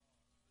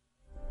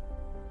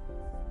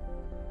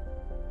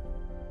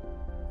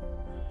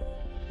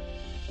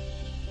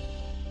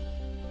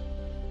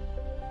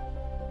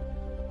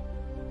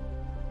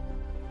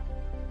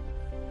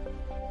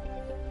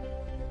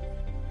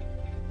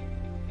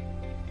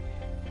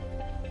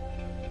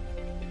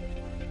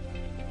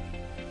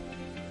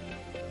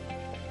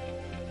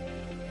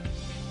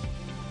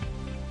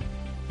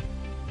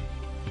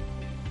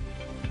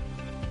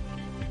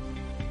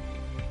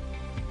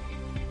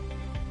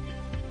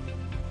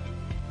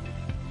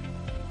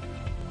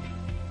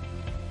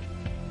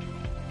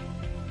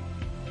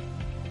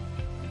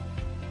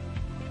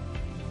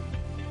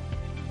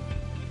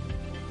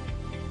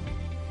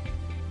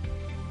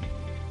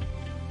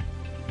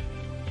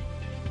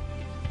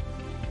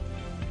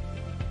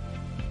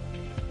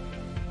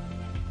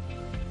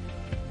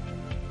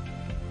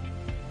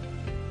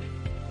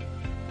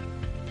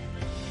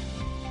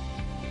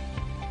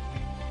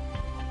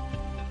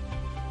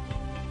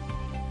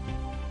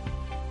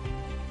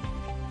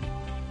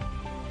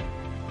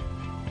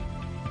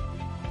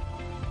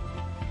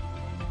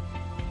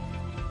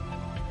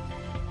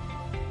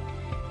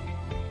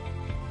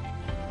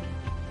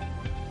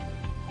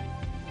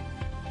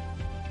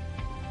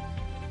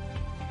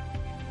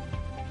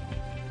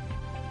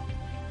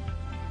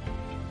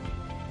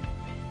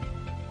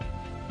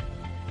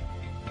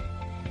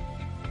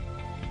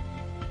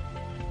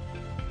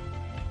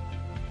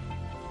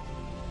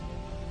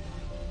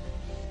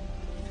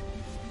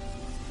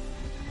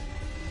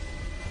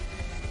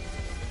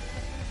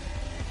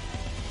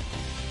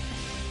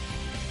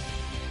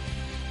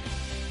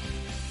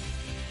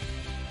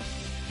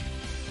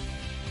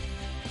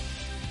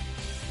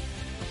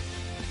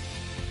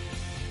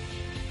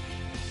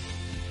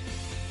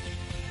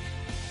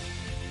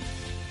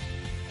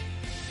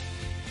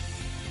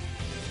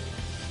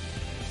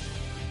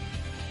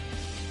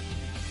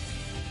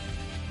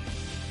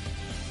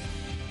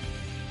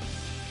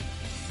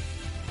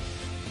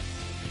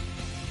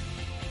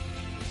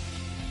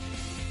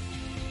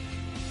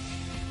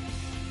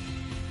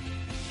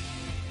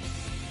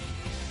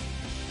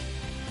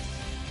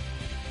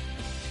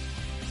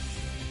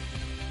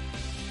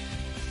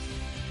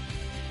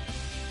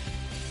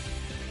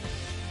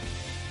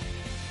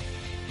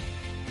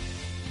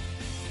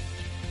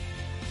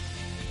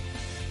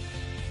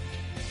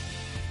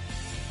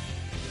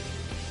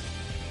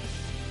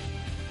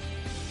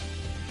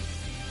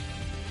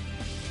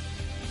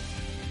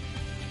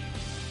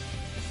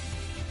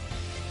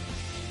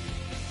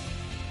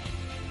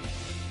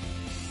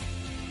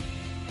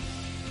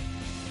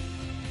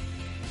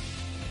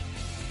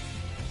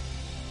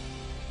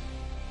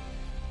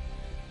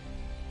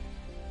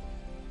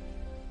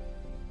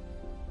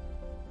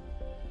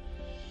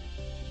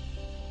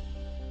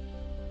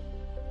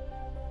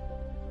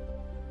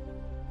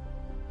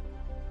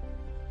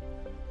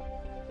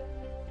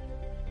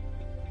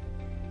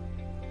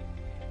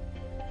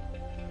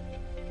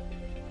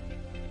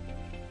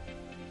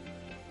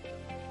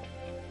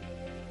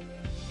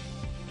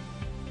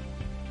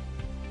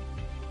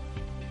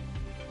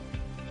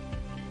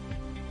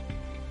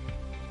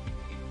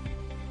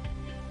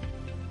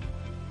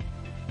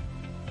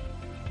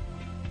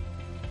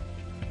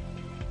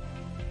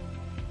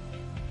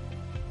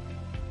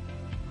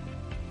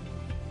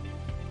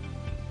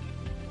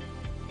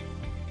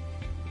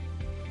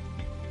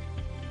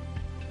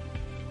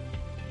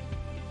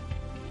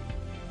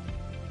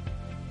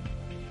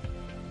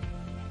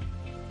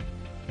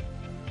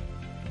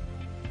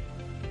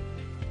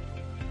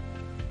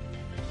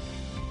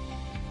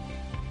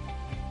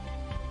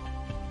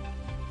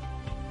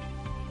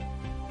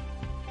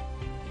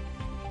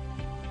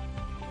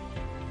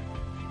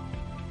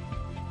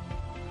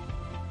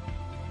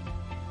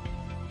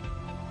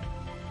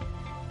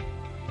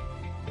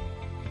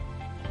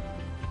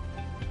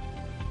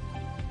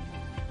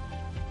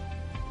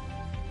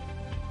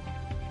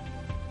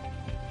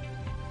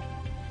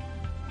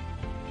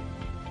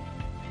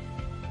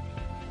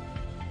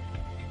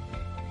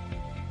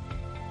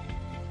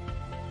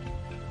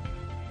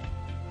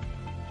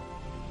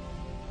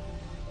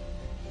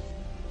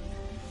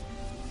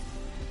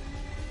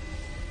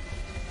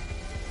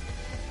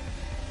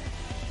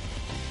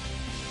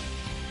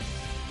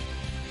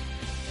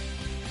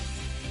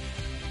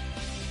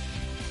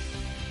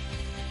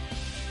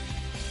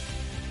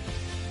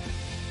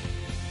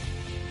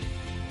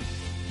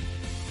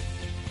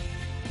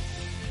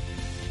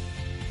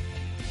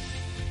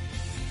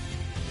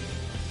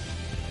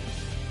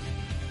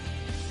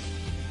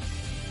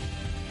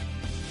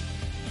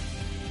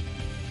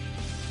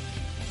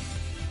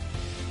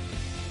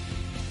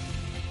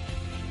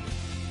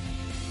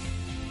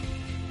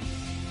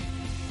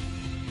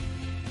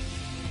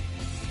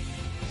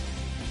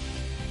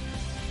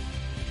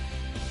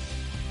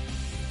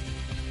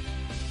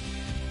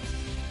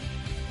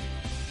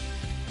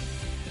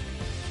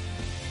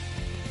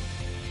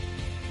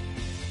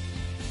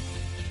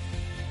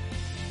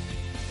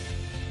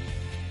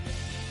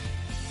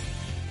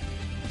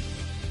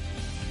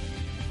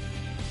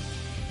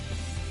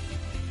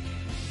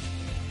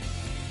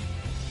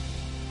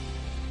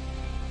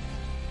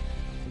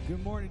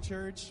Good morning,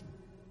 church.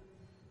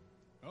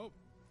 Oh. All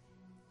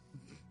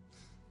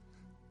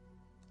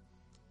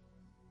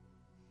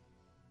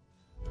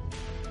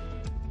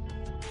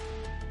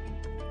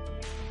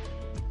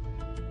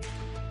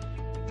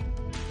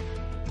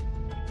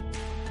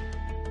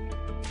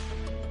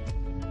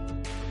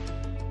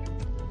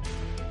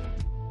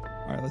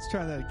right, let's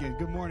try that again.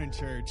 Good morning,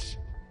 church.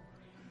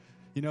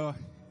 You know,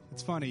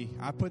 it's funny.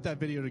 I put that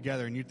video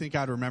together, and you'd think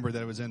I'd remember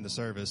that it was in the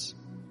service,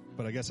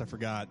 but I guess I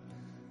forgot.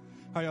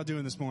 How y'all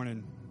doing this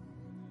morning?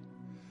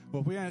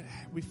 Well,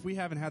 if we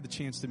haven't had the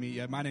chance to meet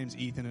yet, my name's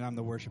Ethan, and I'm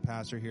the worship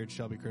pastor here at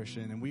Shelby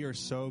Christian, and we are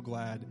so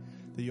glad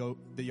that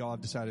y'all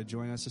have decided to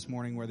join us this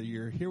morning. Whether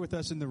you're here with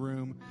us in the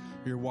room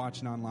or you're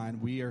watching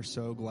online, we are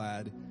so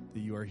glad that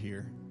you are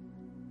here.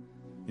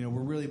 You know,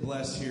 we're really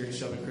blessed here at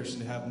Shelby Christian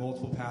to have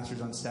multiple pastors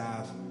on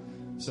staff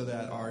so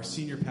that our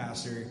senior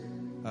pastor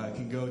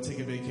can go take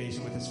a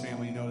vacation with his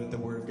family and know that the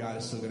Word of God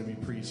is still going to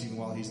be preached even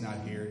while he's not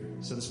here.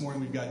 So this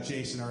morning we've got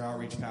Jason, our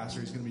outreach pastor,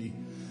 who's going to be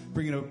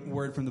bringing a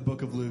word from the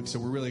book of Luke. So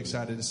we're really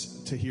excited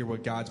to hear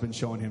what God's been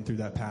showing him through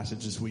that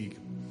passage this week.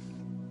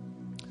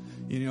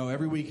 You know,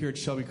 every week here at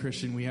Shelby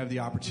Christian, we have the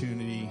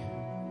opportunity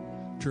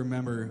to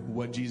remember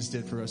what Jesus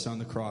did for us on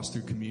the cross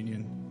through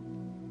communion.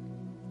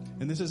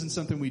 And this isn't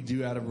something we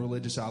do out of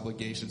religious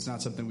obligation. It's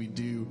not something we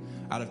do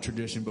out of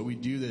tradition, but we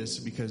do this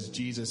because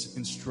Jesus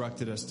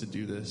instructed us to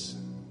do this.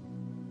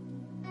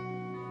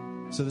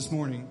 So this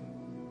morning,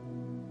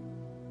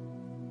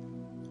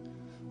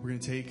 we're going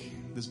to take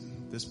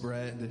this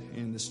bread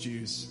and this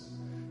juice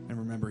and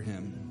remember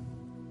him.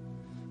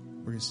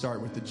 We're going to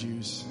start with the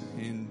juice.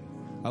 And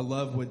I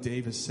love what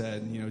Dave has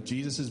said. You know,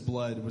 Jesus'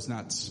 blood was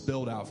not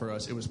spilled out for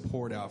us. It was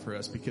poured out for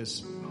us,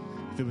 because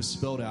if it was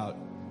spilled out,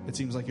 it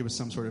seems like it was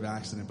some sort of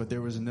accident. But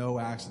there was no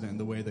accident in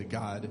the way that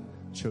God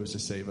chose to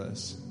save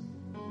us.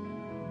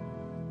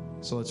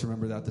 So let's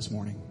remember that this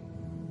morning.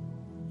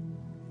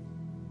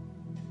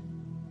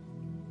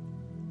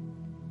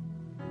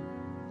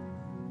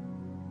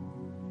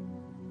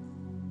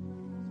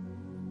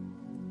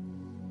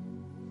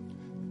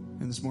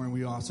 And this morning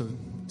we also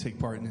take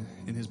part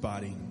in his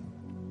body.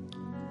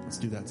 Let's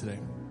do that today.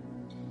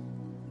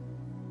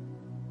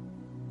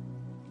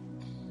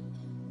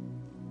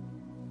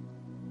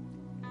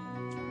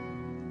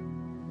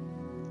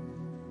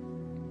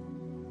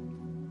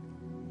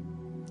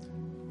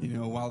 You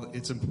know, while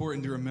it's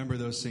important to remember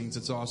those things,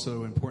 it's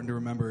also important to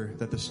remember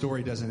that the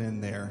story doesn't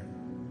end there.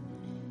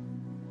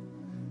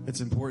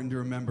 It's important to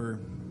remember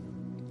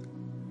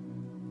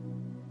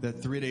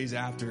that 3 days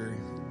after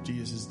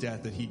Jesus'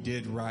 death, that he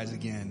did rise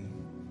again.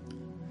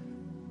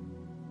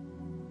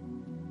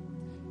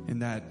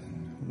 And that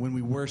when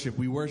we worship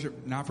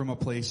not from a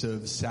place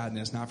of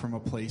sadness, not from a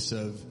place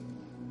of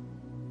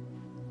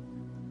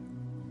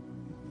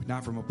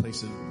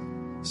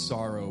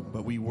sorrow,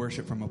 but we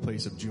worship from a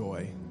place of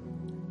joy,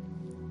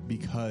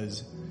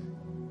 because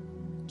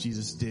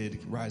Jesus did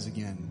rise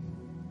again.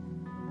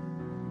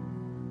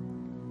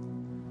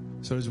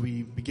 So as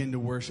we begin to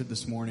worship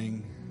this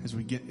morning, as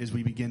we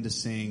begin to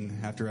sing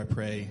after I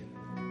pray,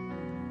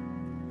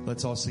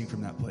 let's all sing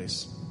from that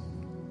place.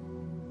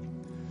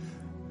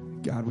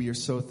 God, we are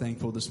so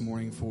thankful this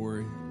morning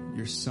for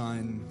your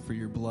Son, for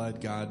your blood,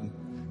 God,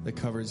 that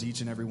covers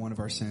each and every one of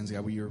our sins.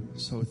 God, we are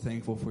so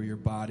thankful for your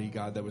body,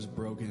 God, that was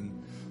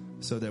broken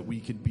so that we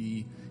could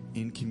be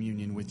in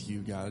communion with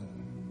you, God.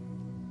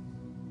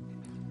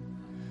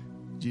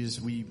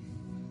 Jesus, we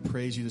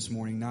praise you this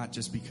morning, not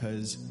just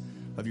because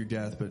of your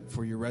death, but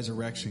for your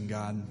resurrection,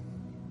 God,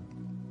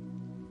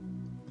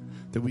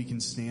 that we can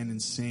stand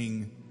and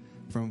sing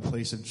from a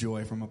place of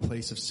joy, from a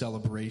place of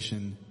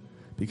celebration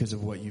because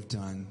of what you've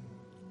done.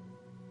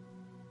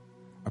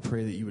 I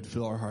pray that you would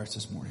fill our hearts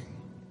this morning.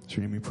 In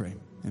your name we pray.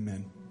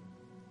 Amen.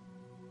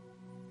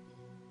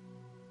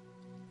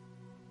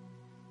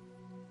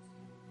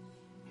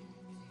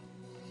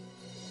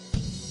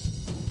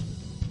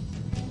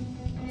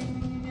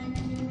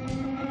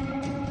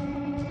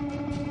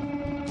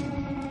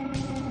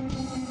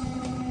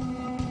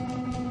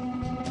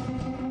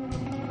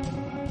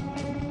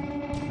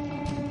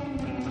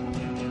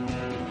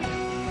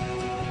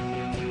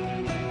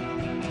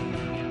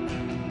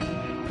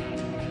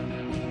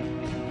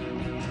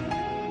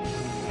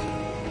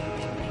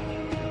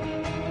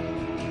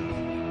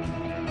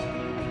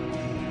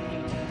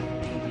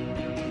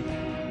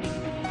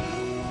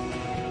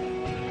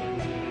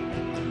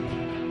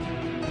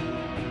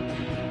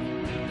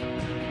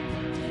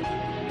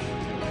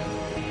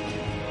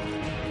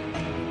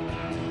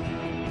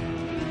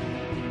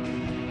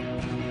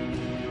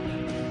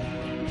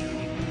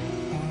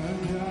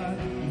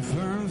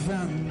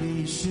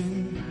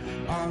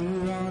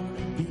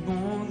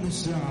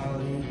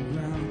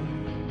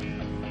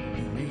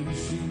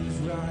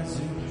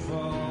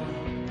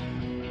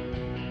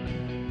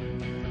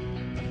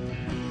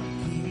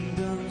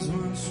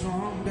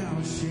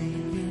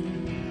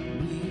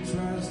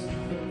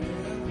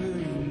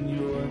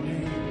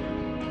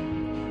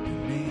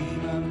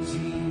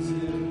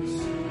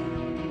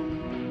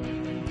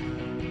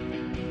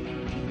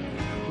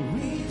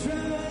 We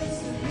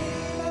trust the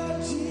name of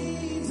Jesus.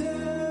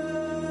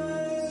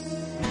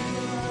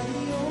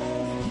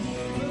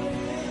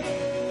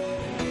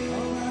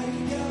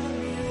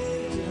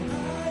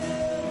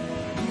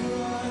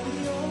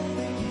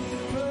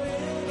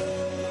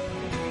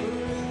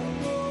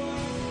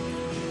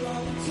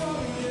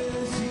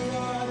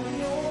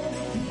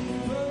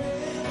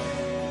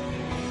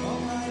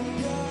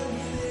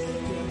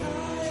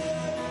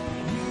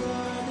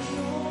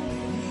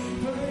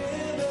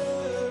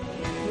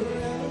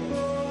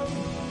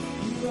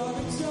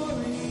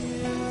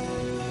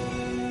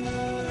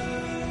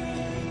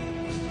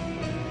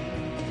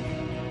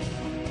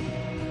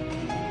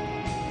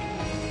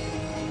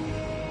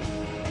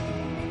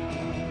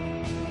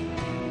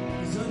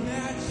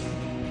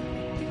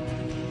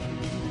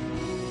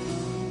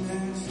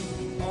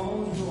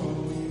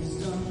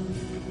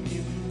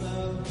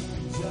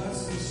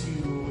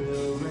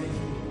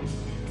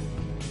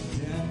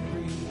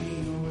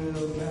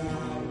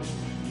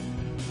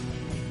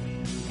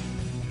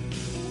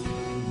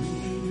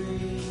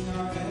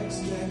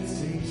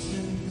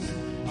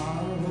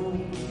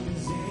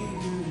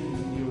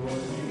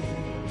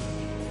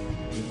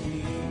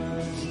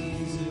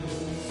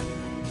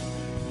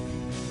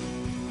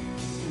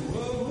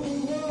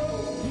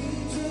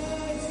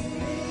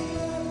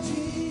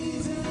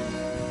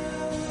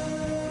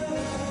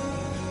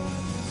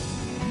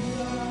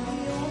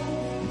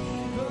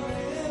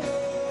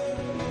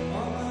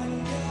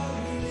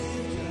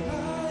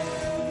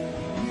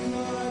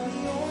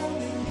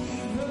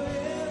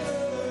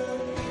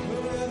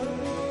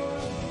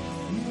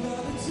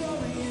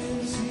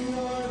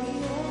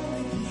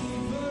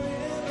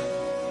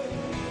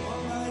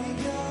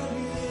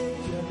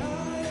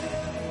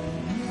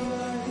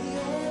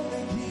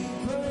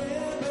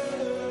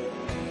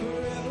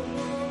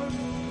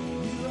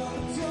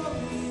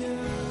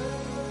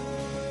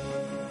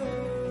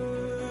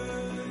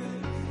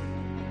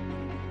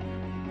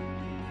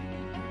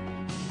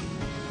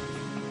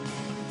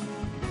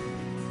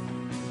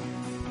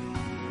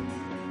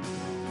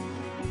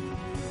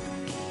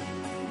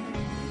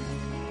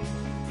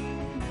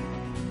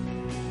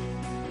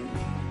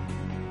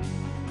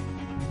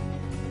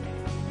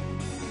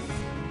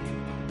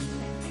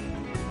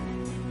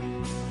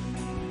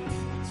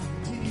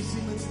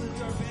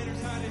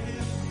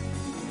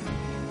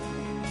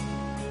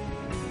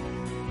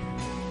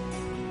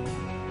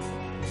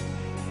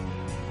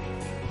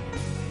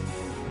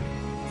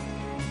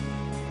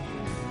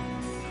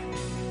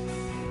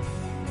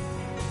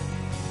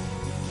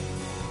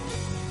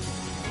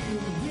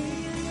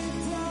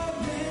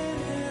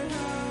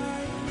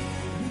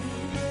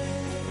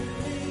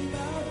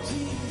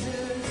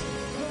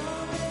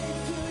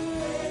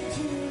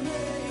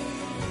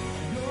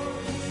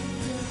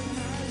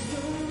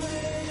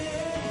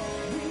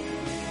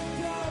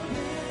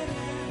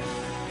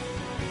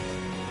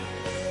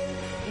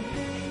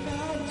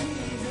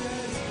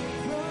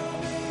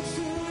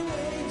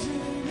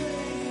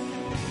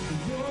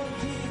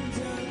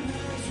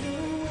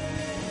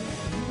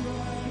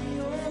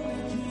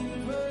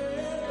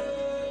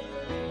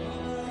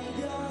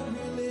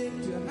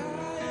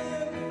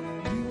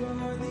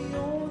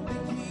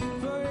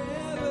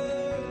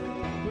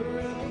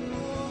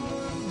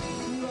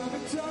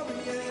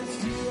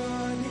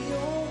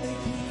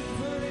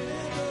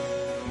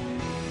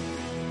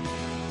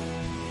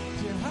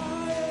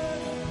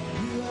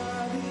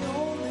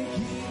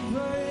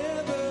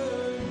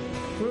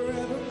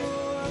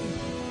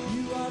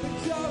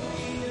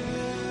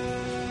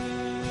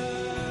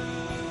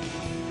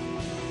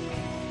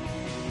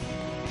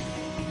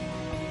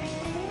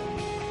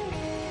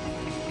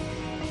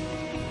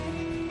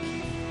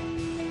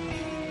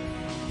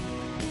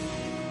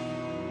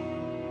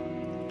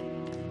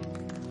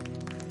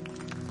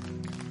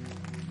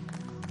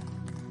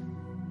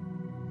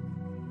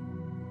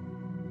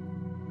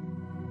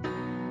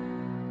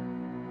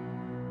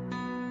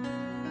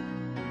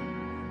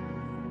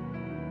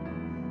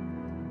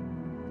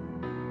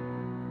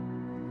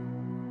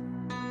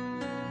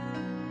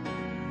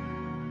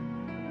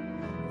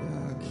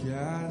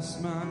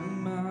 Cast my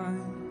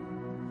mind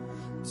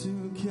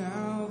to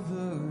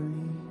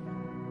Calvary,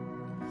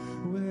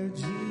 where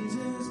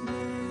Jesus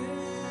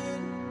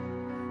bled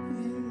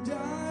and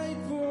died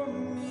for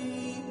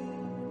me.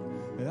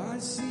 I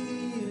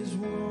see his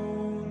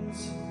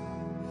wounds,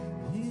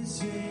 his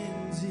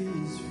hands,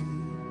 his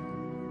feet,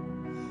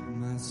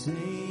 my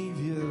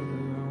Savior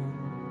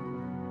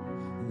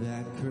on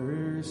that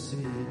cursed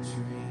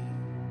tree.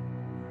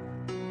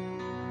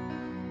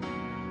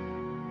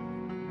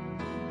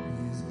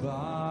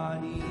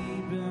 Body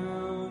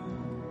bound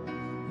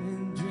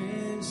and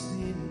drenched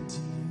in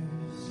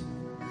tears,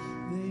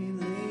 they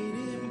laid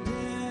him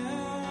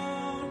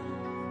down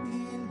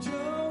in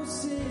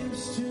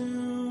Joseph's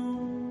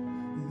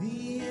tomb,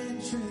 the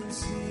entrance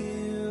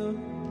sealed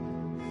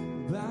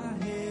by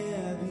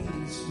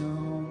heavy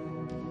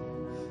stone,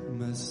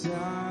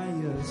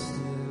 Messiah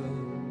still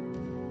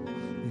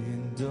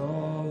and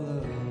all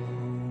alone.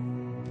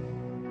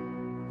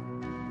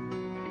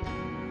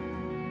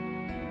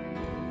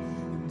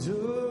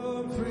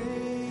 To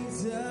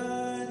praise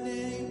the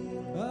name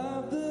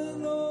of the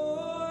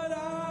Lord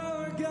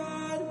our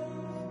God.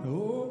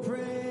 Oh,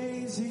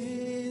 praise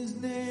his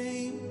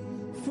name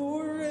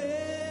forevermore.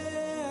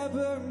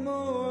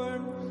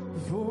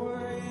 For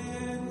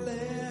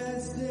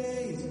endless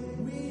days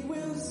we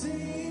will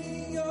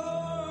sing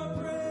your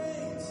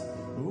praise.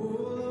 Oh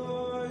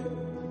Lord,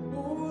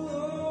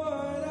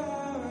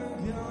 our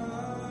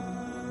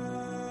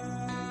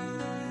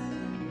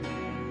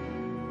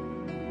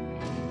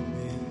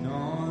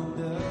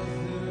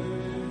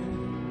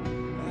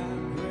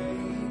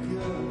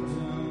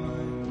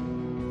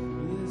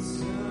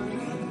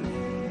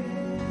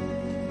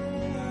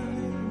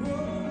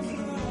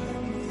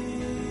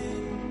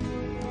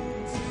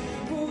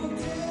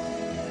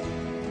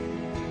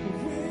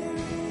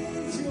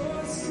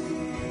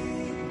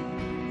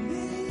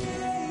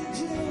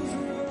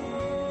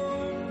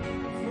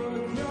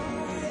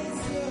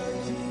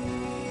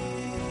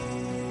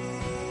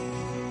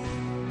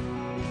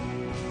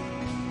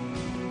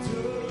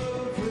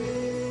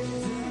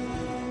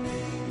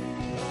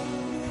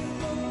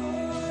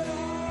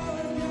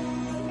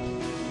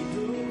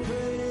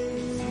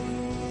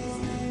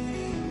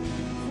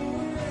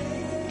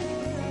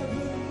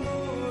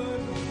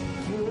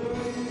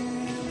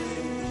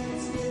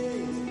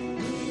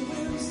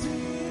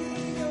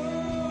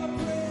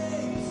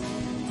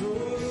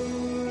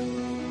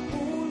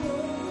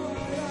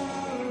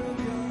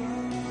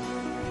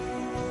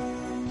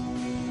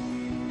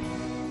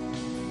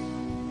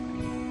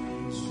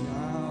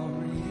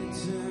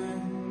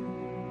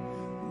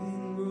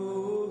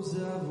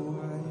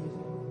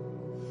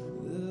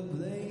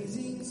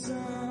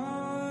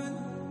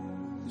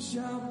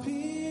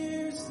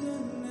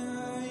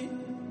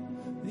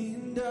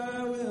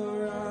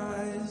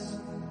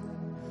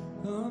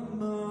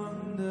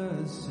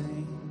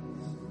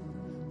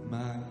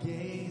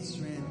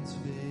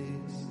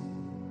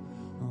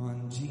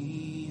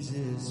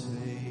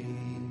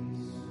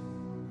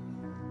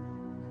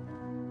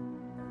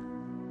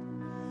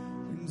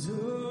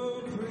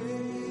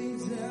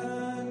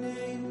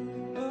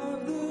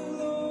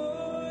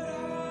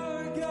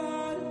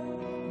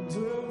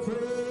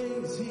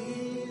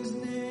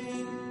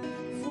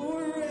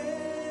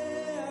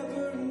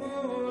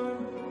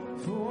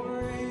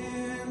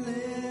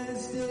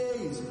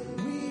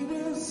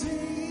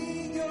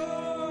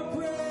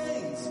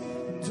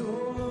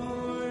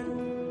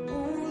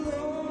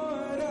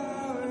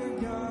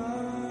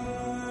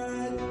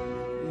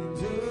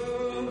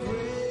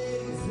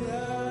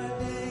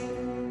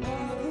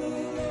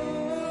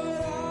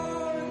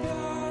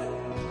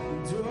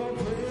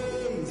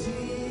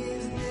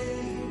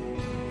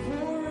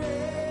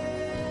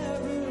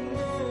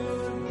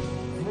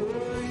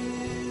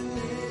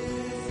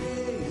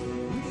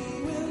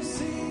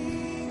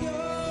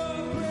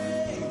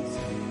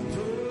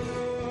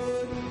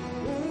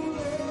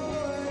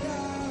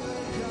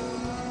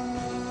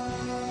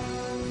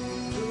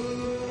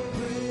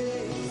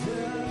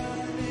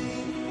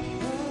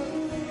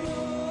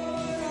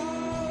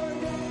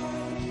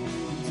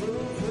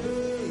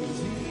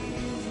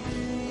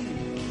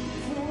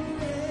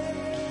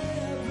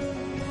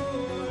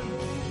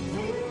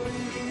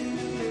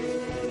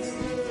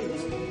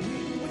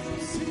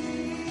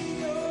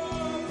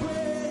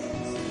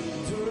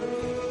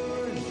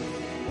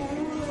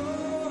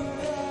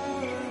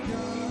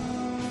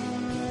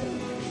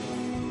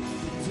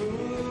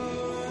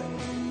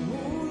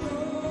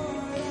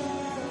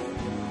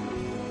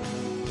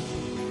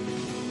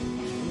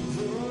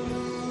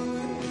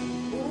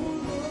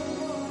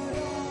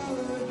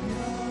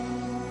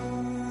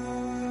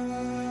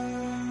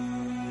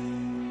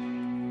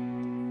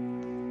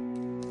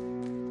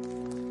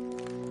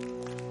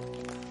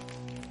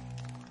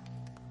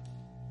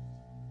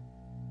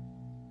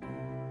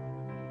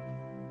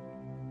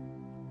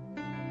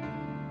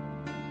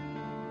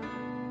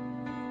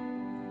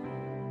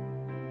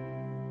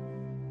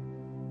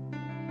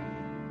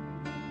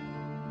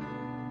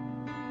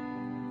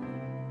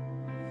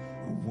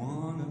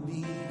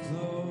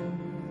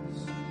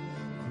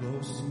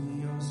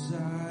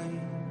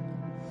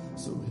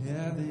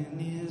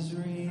heaven is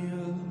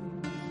real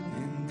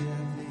and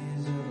death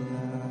is a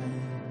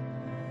lie.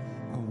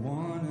 I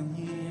want to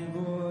hear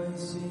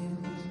voices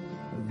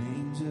of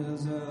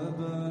angels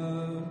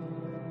above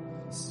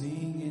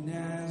singing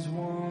as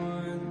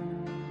one.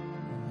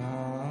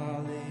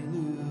 Hallelujah.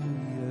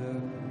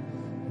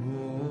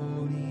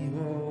 Holy,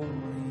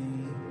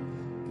 holy,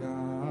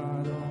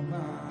 God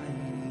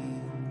Almighty,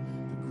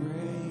 the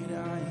great I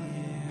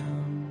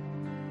am,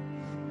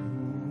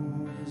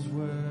 who is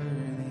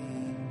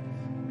worthy,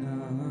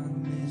 none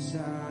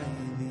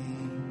beside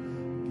thee.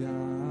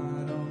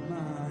 God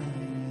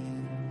Almighty,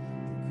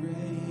 the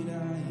great I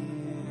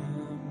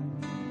am.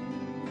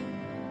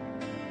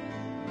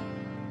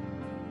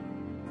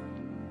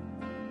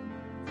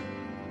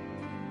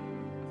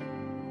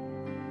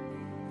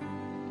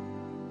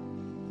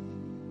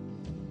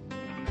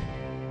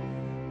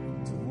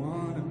 To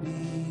want to be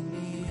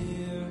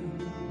near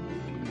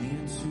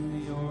to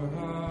your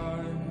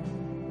heart,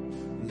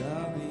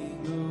 loving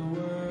the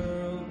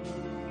world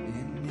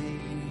and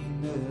hating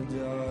the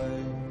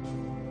dark.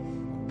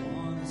 I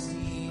want to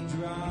see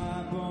dry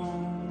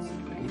bones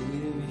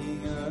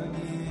living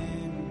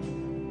again,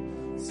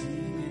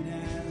 singing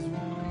as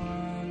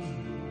one.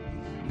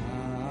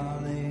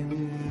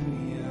 Hallelujah.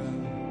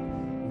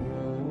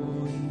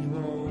 Holy,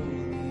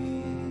 holy,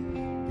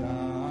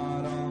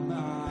 God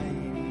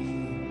Almighty,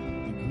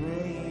 the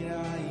great I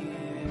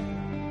am,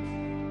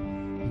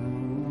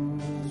 who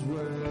is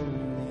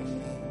worthy,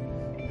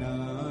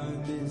 none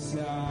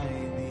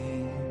beside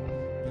thee.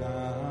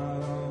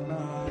 God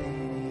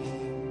Almighty,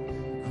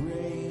 the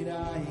great I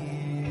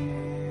am.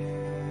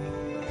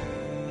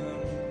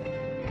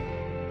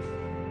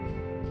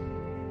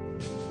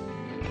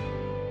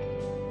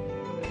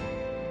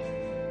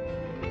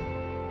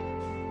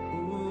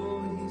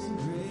 Oh, he's the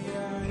great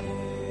I am.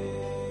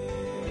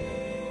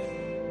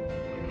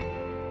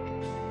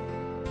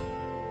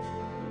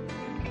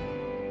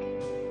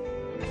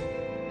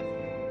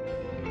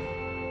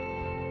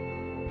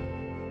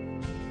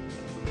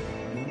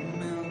 The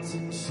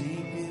mountains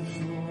shake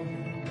before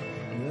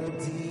the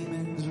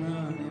demons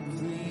run and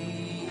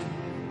flee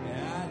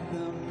at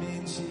the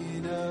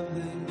mention of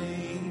the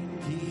name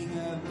King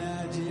of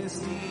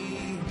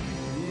Majesty.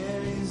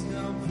 There is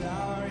no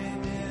power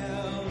in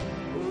hell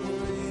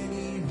or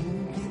any who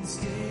can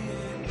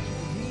stand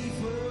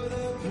before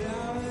the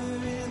power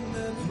in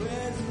the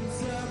presence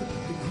of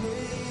the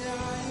great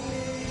I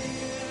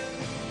am.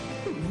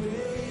 The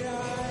great I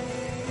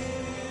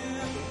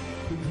am.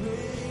 The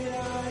great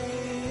I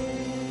am.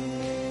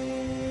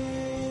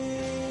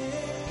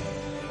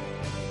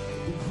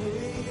 The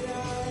great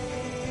I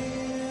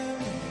am.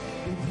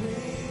 The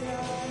great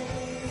I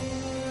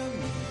am.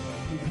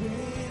 The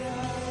great I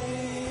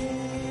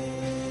am.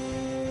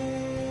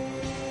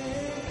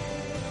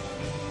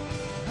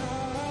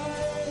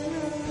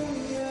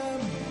 Hallelujah.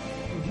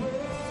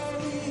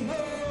 Holy,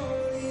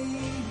 holy,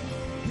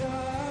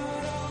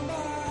 God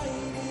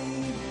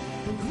Almighty,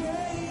 the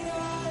great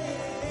I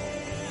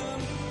am,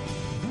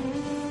 who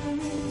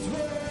is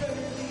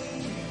worthy,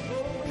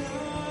 oh,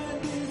 none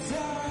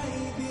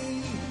beside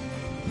thee.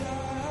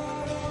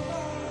 God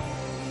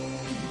Almighty,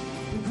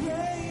 the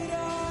great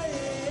I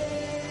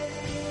am,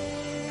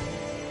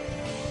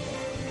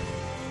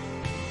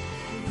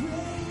 the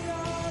great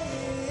I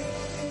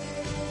am,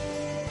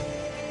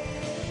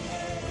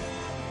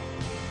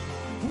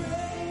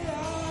 great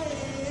I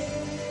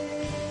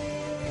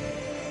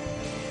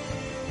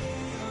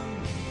am,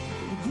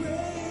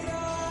 great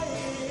I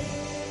am.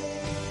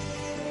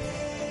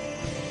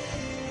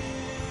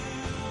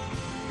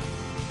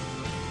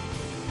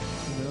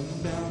 The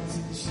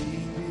mountains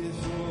shake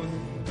before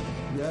you,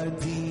 the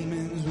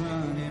demons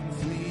run and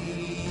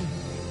flee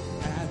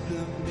at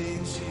the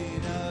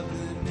mention of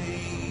the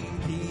name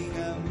King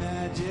of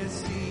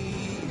Majesty.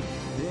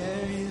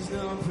 There is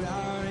no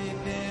power in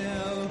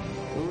hell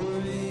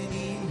or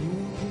any who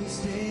can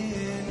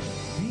stand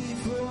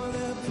before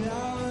the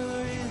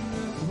power in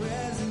the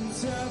presence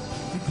of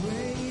the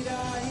great I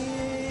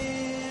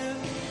am.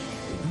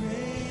 The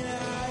great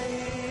I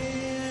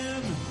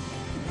am.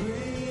 The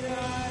great I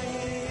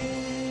am.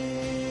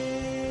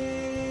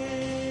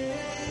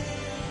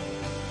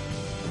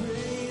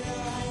 Great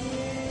I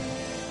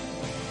am.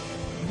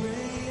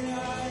 Great I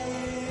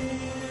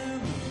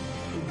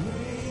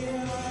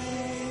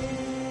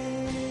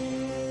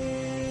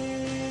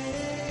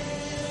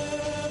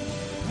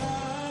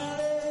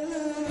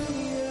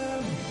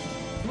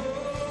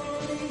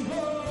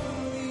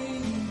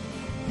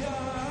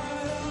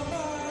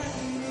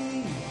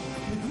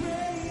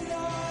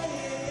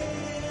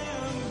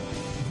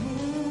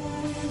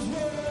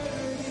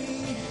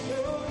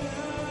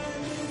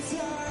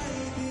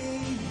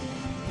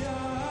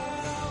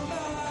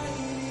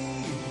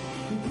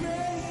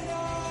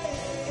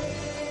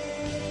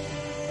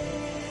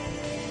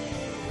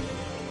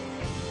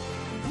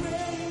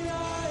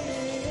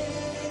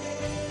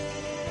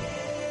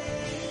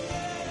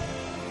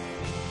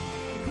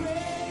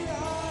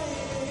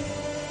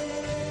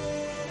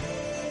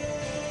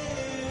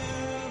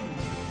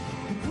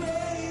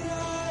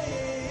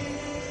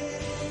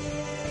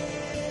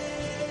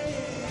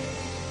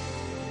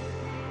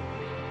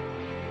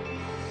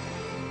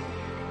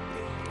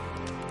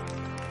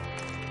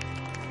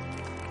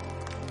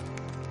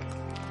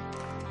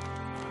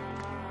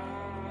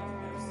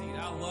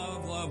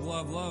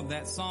love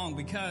that song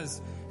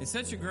because it's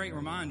such a great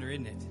reminder,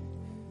 isn't it?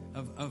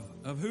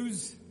 Of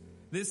whose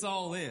this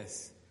all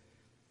is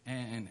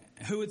and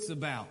who it's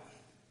about.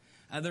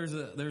 There's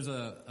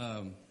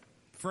a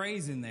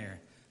phrase in there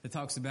that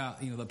talks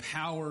about, the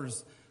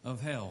powers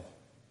of hell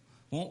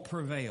won't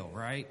prevail,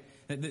 right?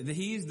 That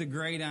He's the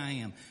great I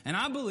am. And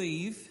I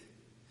believe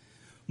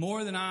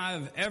more than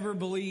I've ever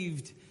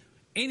believed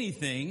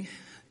anything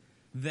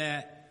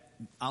that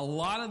a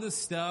lot of the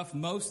stuff,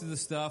 most of the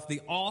stuff, the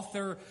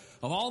author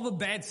of all the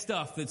bad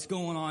stuff that's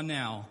going on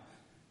now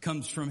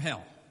comes from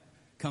hell,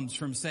 comes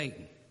from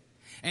Satan.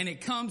 And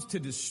it comes to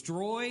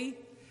destroy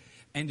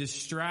and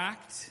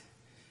distract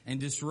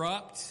and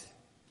disrupt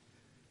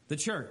the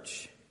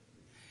church.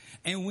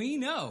 And we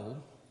know,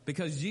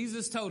 because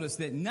Jesus told us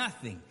that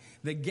nothing,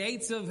 the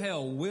gates of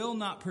hell will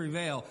not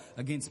prevail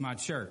against my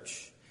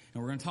church.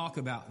 And we're going to talk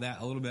about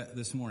that a little bit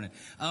this morning.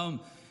 A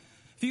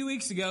few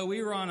weeks ago,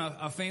 we were on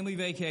a family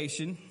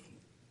vacation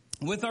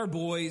with our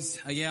boys.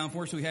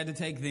 Unfortunately, we had to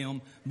take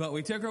them. But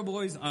we took our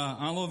boys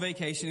on a little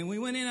vacation, and we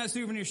went in a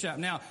souvenir shop.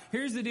 Now,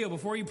 here's the deal.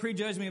 Before you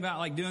prejudge me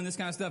about doing this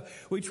kind of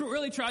stuff, we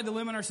really tried to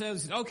limit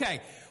ourselves.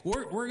 Okay,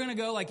 we're going to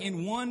go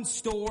in one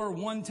store,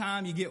 one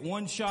time. You get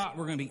one shot.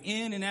 We're going to be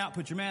in and out.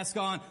 Put your mask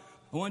on.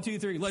 1, 2,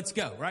 3, let's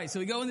go, right? So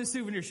we go in the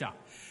souvenir shop.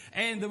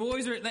 And the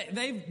boys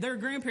their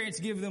grandparents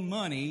give them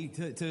money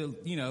to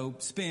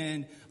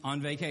spend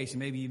on vacation.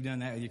 Maybe you've done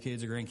that with your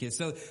kids or grandkids.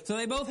 So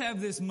they both have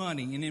this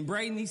money. And then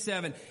Braden, he's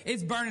 7,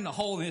 it's burning a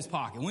hole in his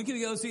pocket. When could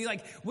we go see,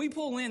 we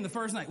pull in the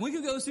first night. We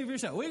could go to the souvenir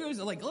shop. We go,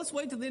 let's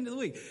wait till the end of the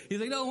week. He's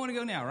like, no, I want to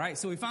go now, right?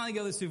 So we finally go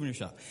to the souvenir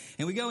shop.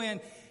 And we go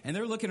in, and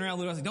they're looking around a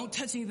little. I was like, don't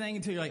touch anything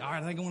until you're like, all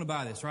right, I think I want to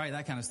buy this, right?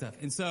 That kind of stuff.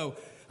 And so,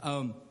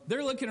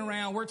 they're looking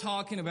around. We're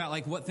talking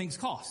about what things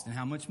cost and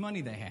how much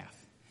money they have.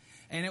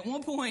 And at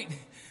one point,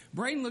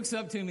 Braden looks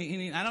up to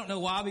me, and I don't know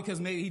why, because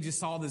maybe he just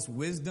saw this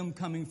wisdom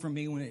coming from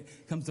me when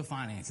it comes to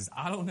finances.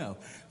 I don't know.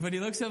 But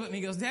he looks up at me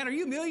and goes, Dad, are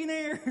you a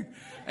millionaire?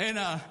 And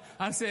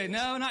I said,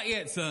 no, not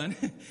yet, son.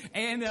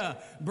 And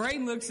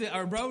Braden looks at,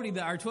 or Brody,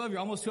 our 12-year,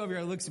 almost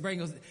 12-year-old, looks at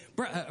Braden and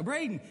goes,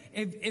 Braden,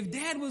 if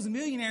Dad was a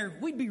millionaire,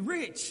 we'd be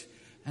rich.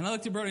 And I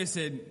looked at Brody and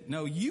said,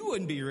 no, you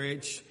wouldn't be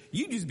rich.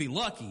 You'd just be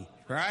lucky.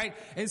 Right?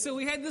 And so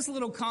we had this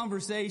little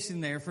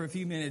conversation there for a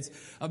few minutes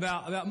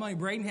about money.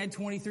 Braden had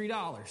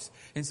 $23.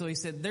 And so he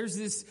said, there's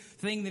this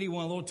thing that he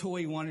wanted, a little toy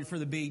he wanted for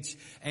the beach,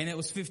 and it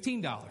was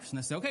 $15. And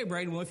I said, okay,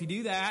 Braden, well, if you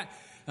do that,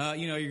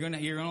 you're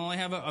gonna only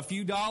have a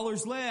few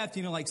dollars left,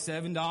 like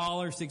 $7,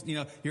 $6,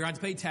 you're gonna have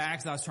to pay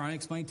tax. I was trying to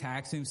explain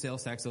tax to him,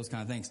 sales tax, those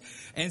kind of things.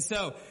 And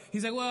so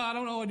he's like, well, I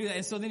don't know how to do that.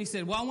 And so then he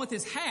said, well, I want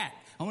this hat.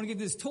 I want to get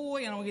this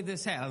toy and I want to get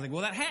this hat. I was like,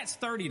 well, that hat's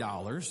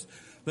 $30.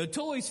 The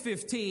toy's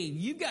 $15.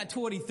 You've got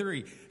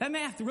 $23. That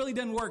math really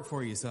doesn't work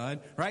for you,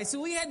 son. Right?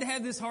 So we had to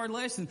have this hard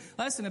lesson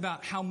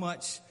about how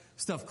much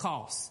stuff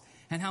costs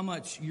and how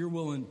much you're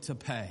willing to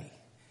pay.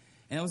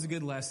 And that was a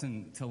good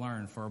lesson to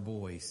learn for our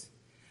boys.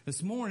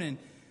 This morning,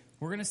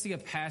 we're going to see a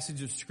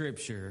passage of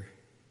Scripture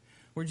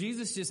where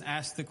Jesus just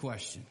asked the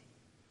question,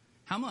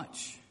 how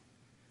much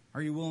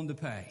are you willing to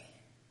pay?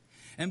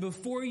 And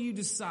before you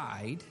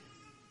decide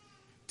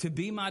to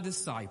be my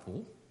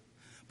disciple,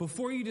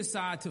 before you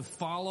decide to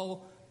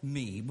follow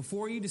me,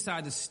 before you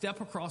decide to step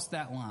across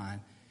that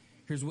line,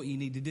 here's what you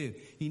need to do.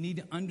 You need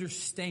to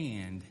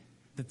understand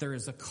that there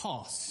is a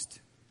cost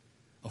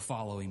of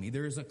following me.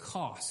 There is a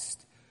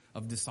cost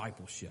of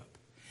discipleship.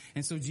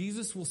 And so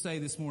Jesus will say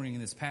this morning in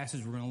this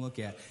passage we're going to look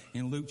at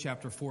in Luke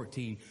chapter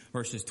 14,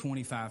 verses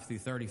 25 through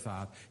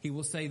 35, he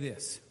will say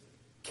this,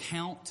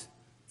 count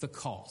the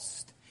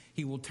cost.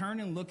 He will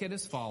turn and look at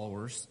his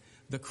followers,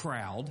 the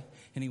crowd,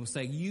 and he will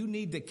say, you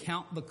need to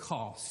count the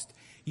cost.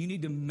 You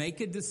need to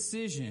make a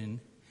decision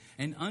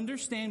and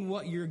understand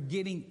what you're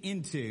getting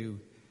into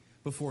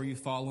before you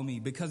follow me,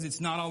 because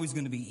it's not always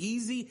going to be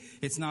easy.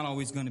 It's not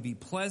always going to be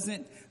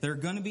pleasant. There are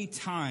going to be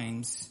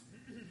times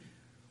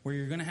where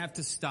you're going to have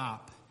to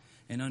stop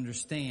and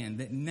understand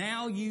that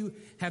now you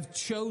have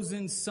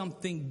chosen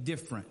something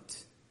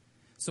different.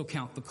 So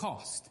count the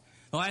cost.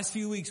 The last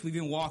few weeks, we've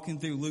been walking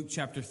through Luke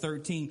chapter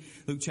 13,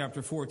 Luke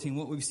chapter 14.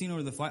 What we've seen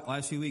over the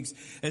last few weeks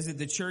is that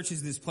the church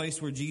is this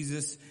place where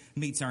Jesus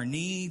meets our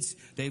needs.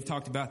 Dave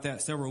talked about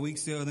that several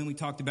weeks ago. Then we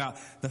talked about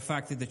the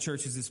fact that the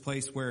church is this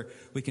place where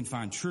we can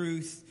find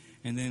truth.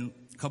 And then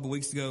a couple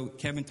weeks ago,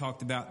 Kevin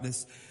talked about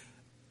this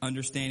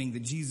understanding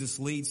that Jesus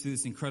leads to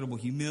this incredible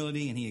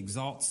humility and he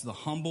exalts the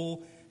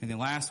humble. And then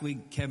last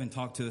week, Kevin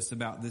talked to us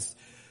about this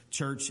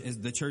church, as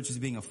the church is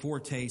being a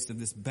foretaste of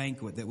this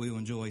banquet that we will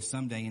enjoy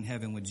someday in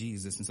heaven with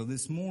Jesus. And so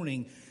this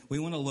morning, we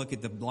want to look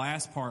at the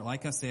last part,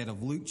 like I said,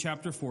 of Luke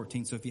chapter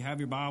 14. So if you have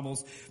your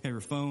Bibles, have your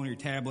phone or your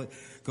tablet,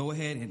 go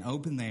ahead and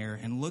open there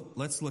and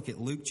let's look at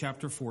Luke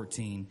chapter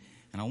 14.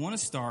 And I want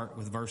to start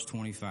with verse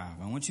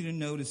 25. I want you to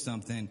notice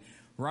something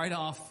right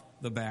off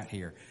the bat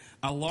here.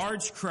 A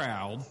large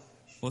crowd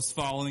was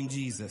following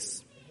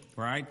Jesus,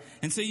 right?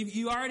 And so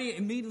you already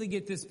immediately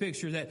get this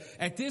picture that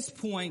at this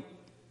point,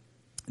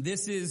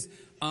 this is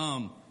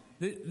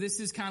this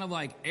is kind of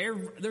like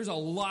there's a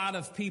lot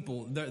of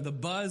people. The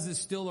buzz is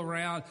still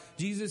around.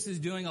 Jesus is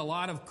doing a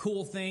lot of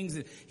cool things.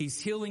 He's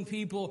healing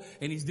people,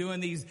 and he's doing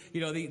these,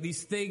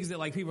 these things that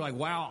like people are like,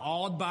 wow,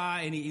 awed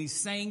by, and he's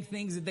saying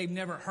things that they've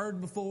never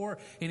heard before,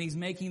 and he's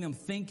making them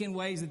think in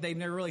ways that they've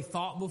never really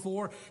thought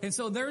before. And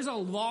so there's a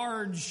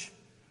large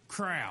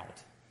crowd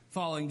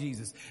following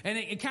Jesus. And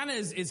it kind of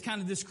is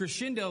kind of this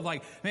crescendo of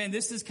like, man,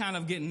 this is kind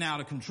of getting out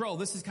of control.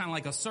 This is kind of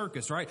like a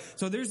circus, right?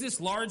 So there's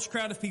this large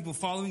crowd of people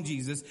following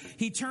Jesus.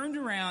 He turned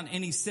around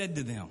and he said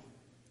to them,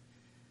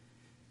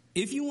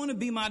 if you want to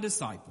be my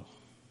disciple,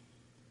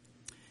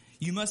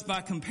 you must by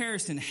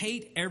comparison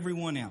hate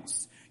everyone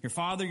else. Your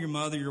father, your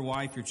mother, your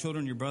wife, your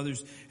children, your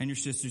brothers and your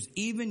sisters,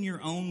 even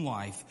your own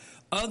life.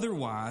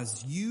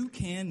 Otherwise, you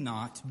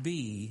cannot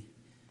be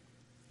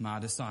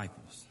my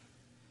disciples.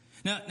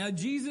 Now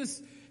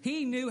Jesus,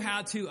 he knew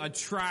how to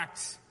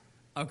attract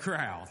a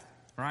crowd,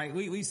 right?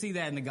 We see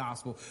that in the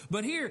gospel.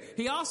 But here,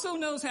 he also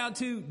knows how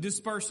to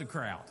disperse a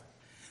crowd.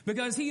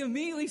 Because he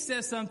immediately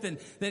says something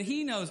that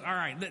he knows, all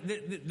right,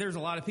 there's a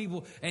lot of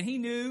people, and he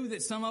knew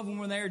that some of them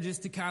were there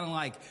just to kind of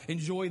like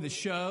enjoy the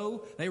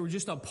show. They were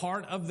just a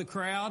part of the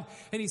crowd.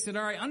 And he said,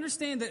 all right,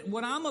 understand that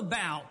what I'm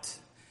about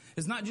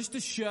is not just a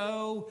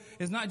show.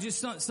 It's not just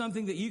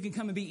something that you can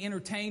come and be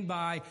entertained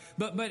by.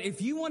 But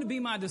if you want to be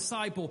my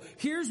disciple,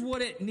 here's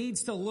what it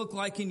needs to look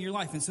like in your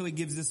life. And so he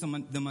gives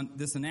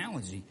this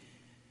analogy.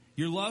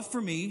 Your love for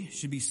me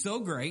should be so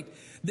great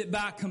that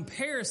by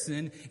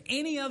comparison,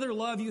 any other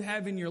love you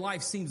have in your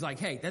life seems like,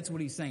 hey, that's what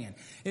he's saying,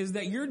 is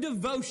that your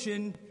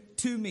devotion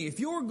to me,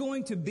 if you're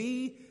going to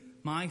be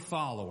my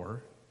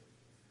follower,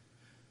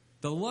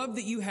 the love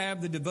that you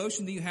have, the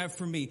devotion that you have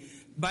for me,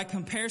 by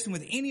comparison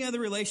with any other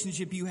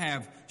relationship you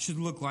have, should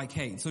look like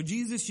hate. So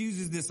Jesus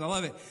uses this, I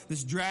love it,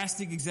 this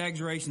drastic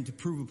exaggeration to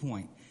prove a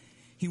point.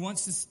 He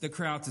wants the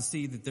crowd to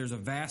see that there's a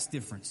vast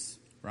difference,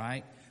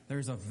 right?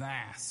 There's a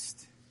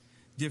vast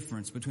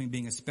difference between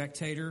being a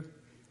spectator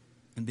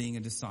and being a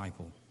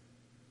disciple.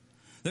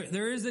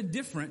 There is a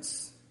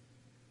difference,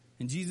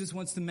 and Jesus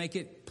wants to make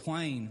it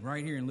plain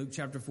right here in Luke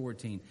chapter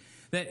 14,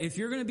 that if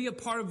you're going to be a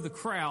part of the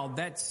crowd,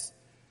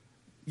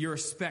 you're a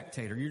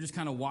spectator. You're just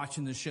kind of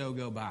watching the show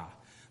go by.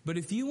 But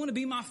if you want to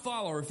be my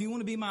follower, if you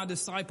want to be my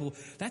disciple,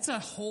 that's a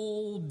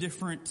whole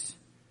different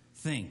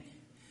thing.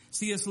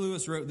 C.S.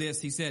 Lewis wrote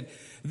this. He said,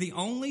 the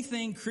only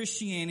thing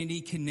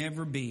Christianity can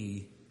never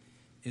be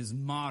is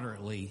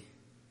moderately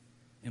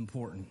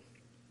important.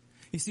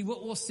 You see,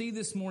 what we'll see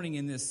this morning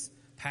in this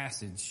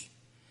passage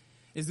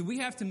is that we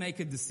have to make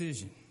a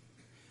decision.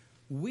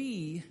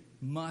 We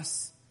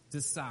must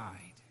decide.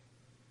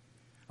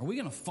 Are we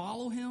going to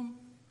follow him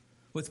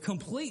with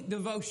complete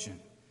devotion,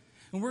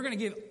 and we're going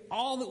to give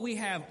all that we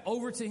have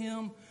over to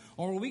him,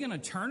 or are we going to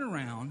turn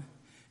around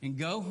and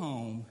go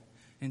home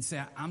and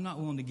say, I'm not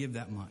willing to give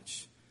that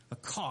much. The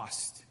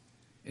cost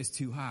is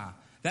too high.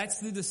 That's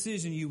the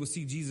decision you will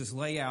see Jesus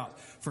lay out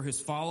for his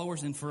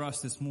followers and for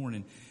us this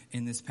morning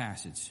in this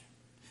passage.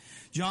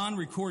 John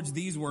records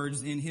these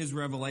words in his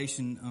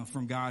revelation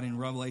from God in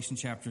Revelation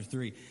chapter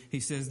 3. He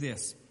says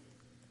this,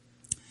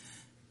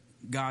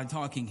 God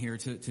talking here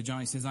to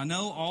John, he says, I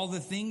know all the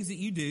things that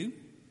you do,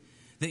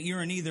 that you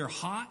are neither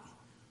hot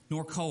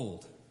nor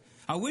cold.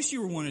 I wish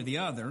you were one or the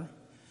other,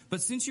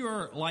 but since you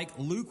are like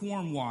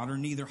lukewarm water,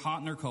 neither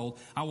hot nor cold,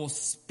 I will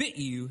spit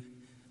you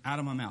out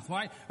of my mouth.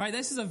 Right?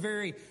 This is a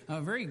very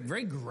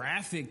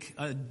graphic,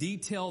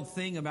 detailed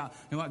thing about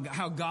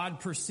how God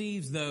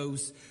perceives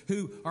those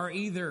who are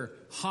either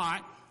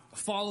hot,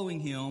 following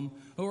him,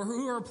 or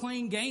who are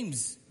playing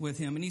games with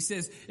him. And he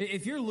says,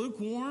 if you're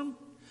lukewarm,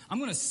 I'm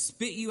going to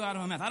spit you out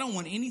of my mouth. I don't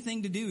want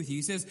anything to do with you.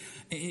 He says,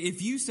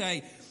 if you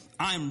say,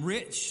 I'm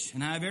rich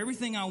and I have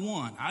everything I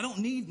want, I don't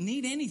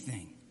need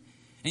anything,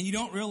 and you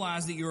don't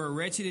realize that you're a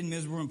wretched and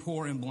miserable and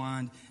poor and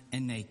blind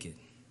and naked.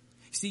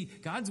 See,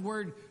 God's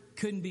word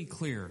couldn't be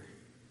clearer.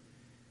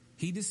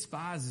 He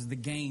despises the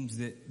games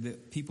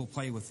that people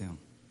play with him.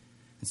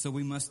 And so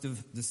we must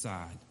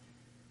decide.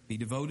 Be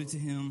devoted to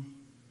him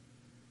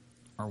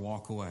or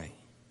walk away.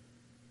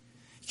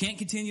 You can't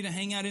continue to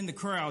hang out in the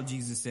crowd,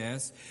 Jesus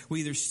says.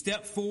 We either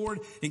step forward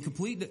in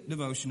complete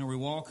devotion, or we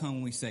walk home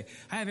and we say,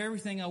 I have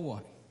everything I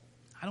want.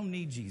 I don't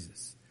need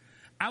Jesus.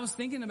 I was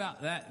thinking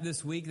about that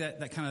this week, that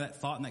kind of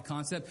that thought and that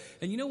concept.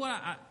 And you know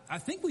what? I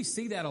think we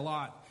see that a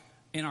lot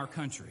in our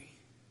country.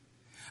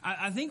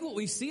 I think what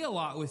we see a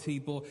lot with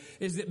people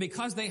is that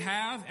because they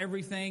have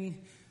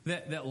everything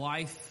that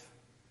life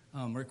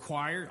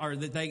required, or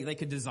that they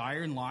could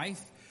desire in life,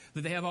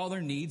 that they have all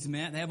their needs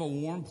met, they have a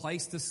warm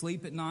place to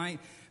sleep at night,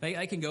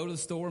 they can go to the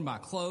store and buy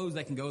clothes,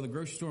 they can go to the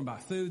grocery store and buy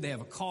food, they have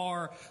a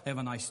car, they have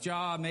a nice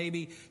job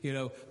maybe,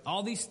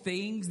 all these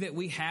things that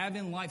we have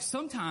in life.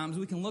 Sometimes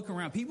we can look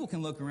around, people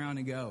can look around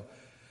and go,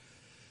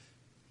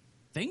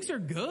 things are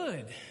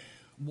good.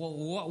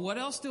 Well, what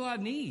else do I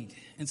need?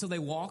 And so they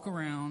walk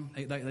around,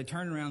 they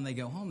turn around, and they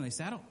go home, and they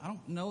say, I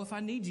don't know if I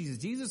need Jesus.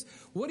 Jesus,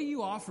 what do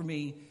you offer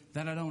me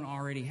that I don't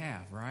already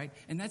have, right?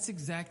 And that's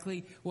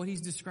exactly what he's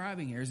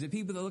describing here, is that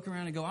people that look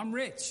around and go, I'm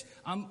rich,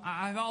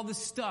 I have all this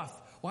stuff.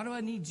 Why do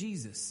I need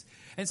Jesus?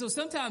 And so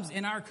sometimes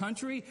in our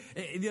country,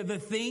 the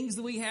things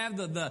that we have,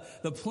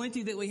 the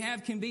plenty that we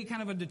have can be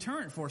kind of a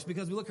deterrent for us,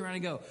 because we look around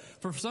and go,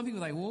 for some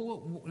people like,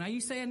 well, now you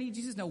say I need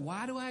Jesus. Now,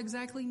 why do I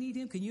exactly need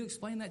him? Can you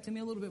explain that to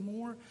me a little bit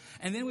more?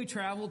 And then we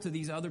travel to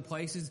these other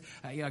places.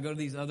 I go to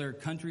these other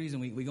countries,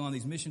 and we go on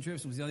these mission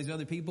trips, and we see all these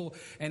other people,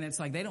 and it's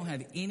like they don't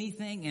have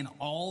anything, and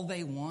all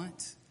they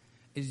want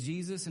is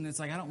Jesus. And it's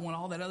like, I don't want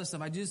all that other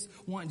stuff. I just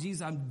want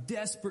Jesus. I'm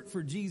desperate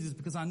for Jesus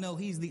because I know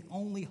he's the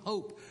only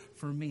hope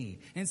for me.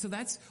 And so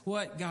that's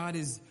what God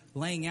is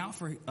laying out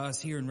for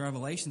us here in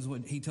Revelations,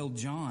 what he told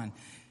John.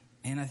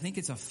 And I think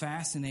it's a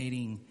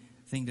fascinating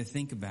thing to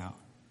think about.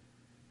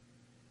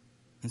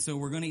 And so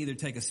we're going to either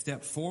take a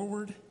step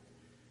forward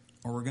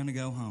or we're going to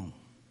go home.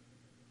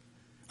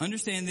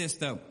 Understand this,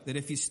 though, that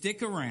if you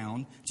stick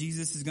around,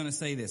 Jesus is going to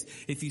say this.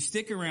 If you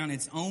stick around,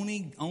 it's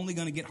only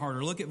going to get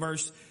harder. Look at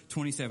verse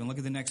 27. Look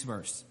at the next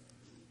verse.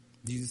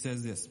 Jesus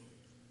says this.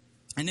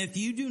 And if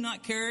you do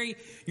not carry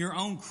your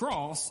own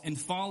cross and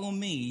follow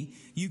me,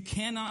 you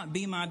cannot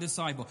be my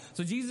disciple.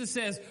 So Jesus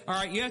says, all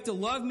right, you have to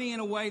love me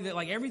in a way that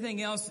like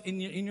everything else in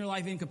your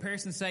life in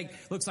comparison's sake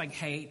looks like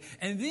hate.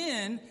 And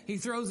then he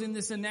throws in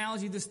this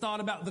analogy, this thought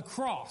about the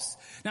cross.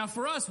 Now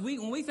for us,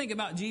 when we think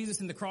about Jesus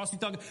and the cross,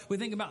 we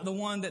think about the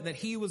one that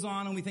he was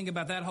on, and we think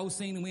about that whole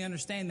scene, and we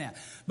understand that.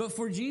 But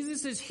for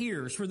Jesus'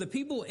 hearers, for the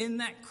people in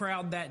that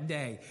crowd that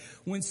day,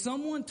 when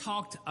someone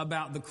talked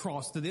about the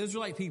cross to the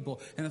Israelite people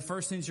in the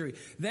first century,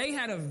 they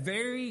had a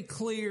very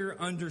clear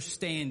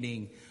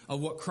understanding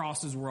of what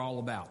crosses were all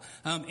about.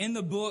 In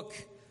the book,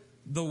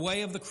 The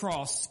Way of the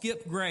Cross,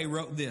 Skip Gray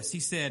wrote this. He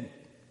said,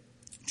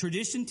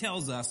 tradition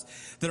tells us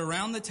that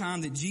around the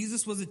time that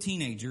Jesus was a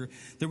teenager,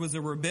 there was a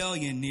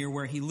rebellion near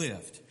where he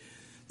lived.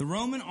 The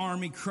Roman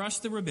army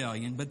crushed the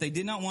rebellion, but they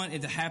did not want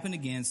it to happen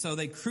again, so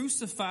they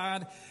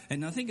crucified.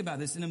 And now think about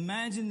this, and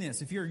imagine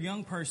this. If you're a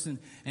young person,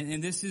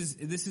 and this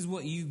is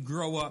what you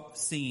grow up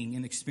seeing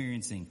and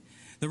experiencing.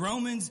 The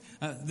Romans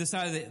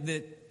decided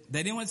that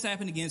they didn't want this to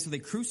happen again, so they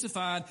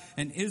crucified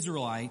an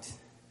Israelite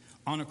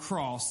on a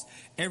cross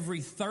every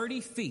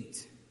 30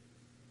 feet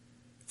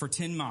for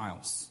 10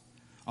 miles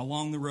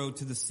along the road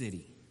to the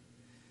city.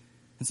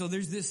 And so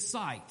there's this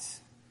sight.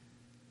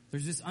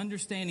 There's this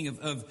understanding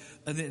of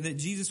that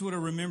Jesus would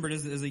have remembered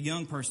as a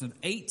young person of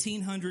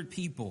 1,800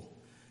 people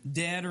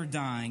dead or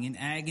dying in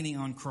agony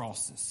on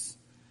crosses.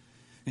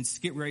 And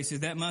Skip Gray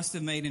says that must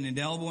have made an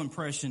indelible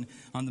impression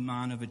on the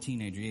mind of a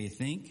teenager. Yeah, you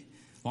think?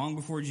 Long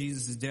before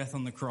Jesus' death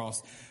on the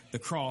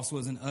cross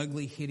was an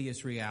ugly,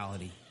 hideous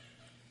reality.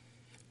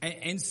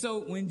 And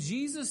so when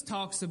Jesus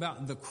talks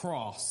about the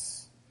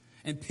cross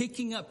and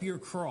picking up your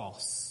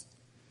cross,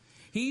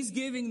 he's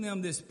giving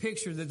them this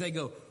picture that they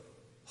go,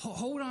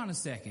 hold on a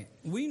second.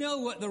 We know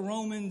what the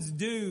Romans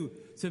do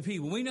to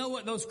people. We know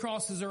what those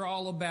crosses are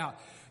all about.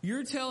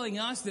 You're telling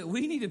us that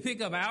we need to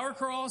pick up our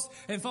cross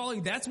and follow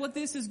you. That's what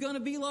this is going to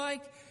be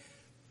like?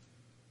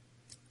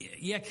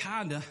 Yeah,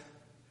 kinda.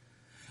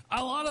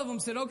 A lot of them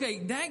said, okay,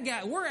 that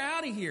guy, we're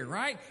out of here,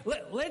 right?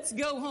 Let's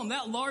go home.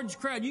 That large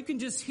crowd, you can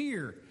just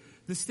hear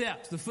the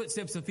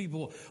footsteps of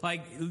people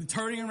like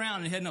turning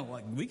around and heading up.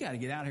 Like, we got to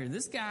get out of here.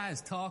 This guy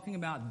is talking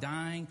about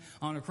dying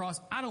on a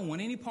cross. I don't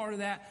want any part of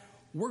that.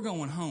 We're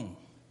going home.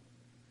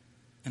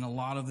 And a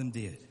lot of them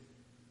did.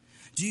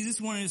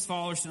 Jesus wanted his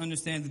followers to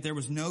understand that there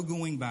was no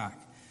going back.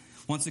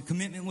 Once a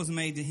commitment was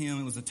made to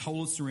him, it was a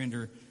total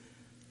surrender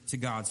to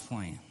God's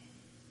plan.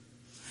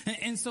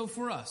 And so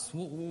for us,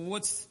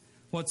 what's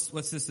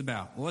this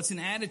about? Well, it's an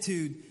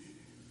attitude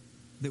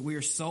that we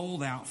are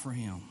sold out for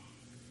him.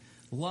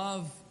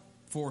 Love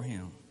for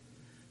him.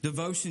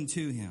 Devotion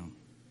to him.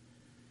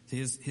 To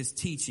his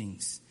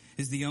teachings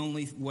is the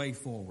only way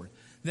forward.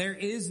 There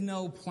is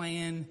no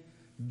plan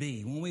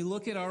B. When we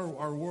look at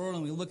our world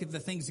and we look at the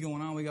things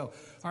going on, we go,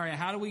 all right,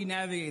 how do we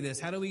navigate this?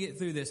 How do we get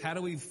through this? How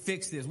do we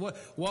fix this?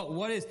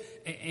 What is,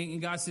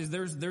 and God says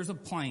there's a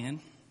plan.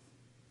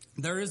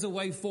 There is a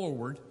way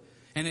forward,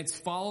 and it's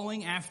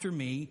following after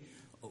me,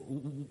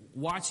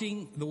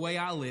 watching the way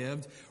I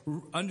lived,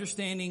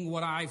 understanding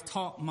what I've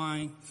taught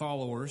my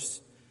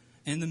followers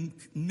and the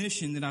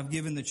mission that I've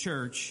given the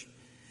church,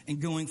 and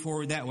going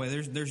forward that way.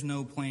 There's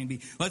no plan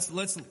B.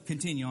 Let's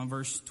continue on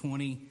verse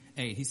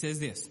 28. He says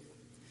this.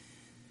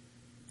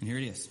 And here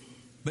it is.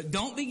 But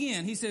don't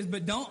begin. He says,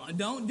 but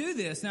don't do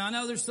this. Now I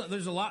know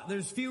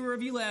there's fewer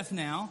of you left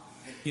now.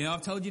 You know,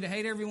 I've told you to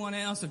hate everyone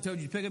else. I've told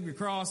you to pick up your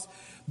cross,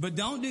 but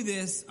don't do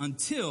this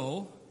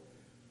until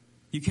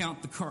you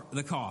count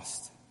the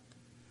cost.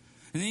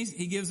 And then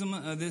he gives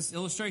them this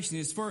illustration.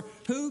 It's for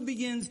who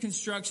begins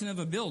construction of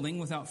a building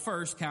without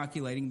first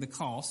calculating the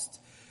cost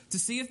to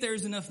see if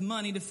there's enough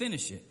money to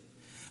finish it.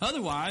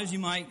 Otherwise, you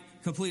might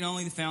complete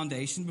only the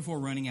foundation before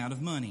running out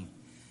of money.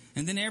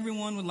 And then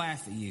everyone would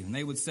laugh at you. And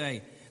they would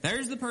say,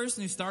 there's the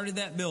person who started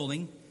that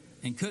building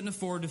and couldn't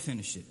afford to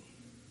finish it.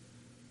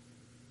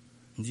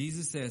 And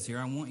Jesus says here,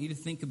 I want you to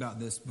think about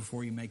this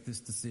before you make this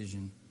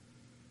decision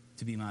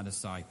to be my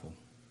disciple.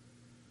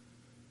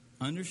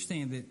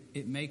 Understand that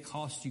it may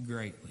cost you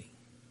greatly.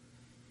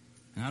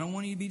 And I don't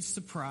want you to be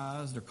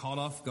surprised or caught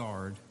off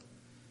guard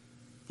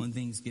when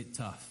things get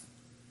tough.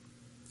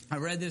 I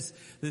read this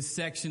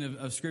section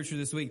of scripture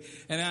this week,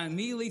 and I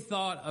immediately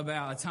thought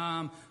about a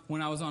time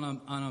when I was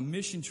on a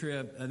mission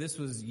trip. This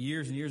was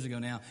years and years ago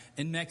now,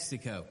 in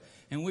Mexico.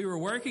 And we were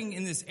working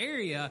in this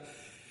area,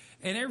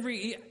 and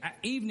every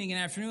evening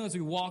and afternoon as we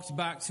walked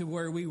back to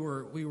where we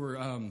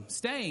were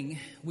staying,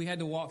 we had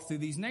to walk through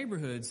these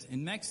neighborhoods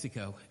in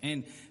Mexico.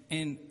 And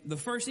the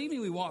first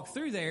evening we walked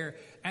through there,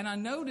 and I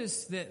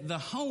noticed that the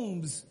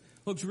homes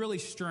looked really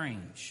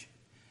strange.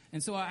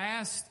 And so I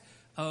asked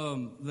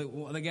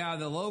the guy,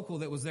 the local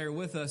that was there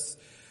with us,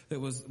 that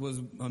was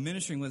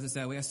ministering with us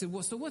that way. I said,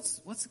 well, so what's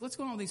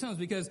going on with these homes?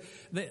 Because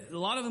a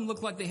lot of them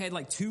looked like they had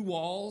like 2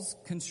 walls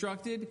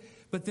constructed,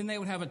 but then they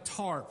would have a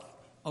tarp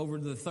over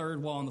the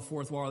 3rd wall and the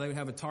 4th wall. They would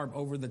have a tarp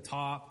over the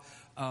top.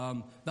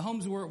 The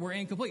homes were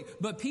incomplete,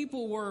 but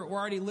people were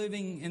already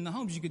living in the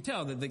homes. You could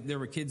tell that there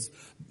were kids,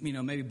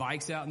 maybe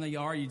bikes out in the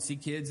yard. You'd see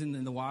kids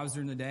and the wives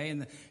during the day.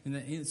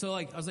 So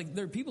I was like,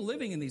 there are people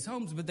living in these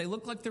homes, but they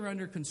look like they're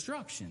under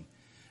construction.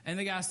 And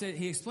the guy said,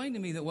 he explained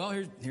to me that, well,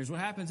 here's what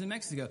happens in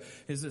Mexico.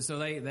 Is that so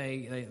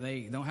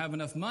they don't have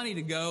enough money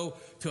to go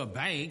to a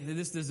bank.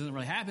 This doesn't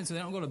really happen. So they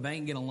don't go to a bank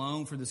and get a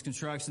loan for this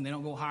construction. They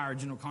don't go hire a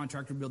general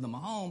contractor to build them a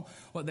home.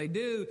 What they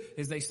do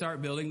is they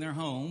start building their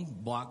home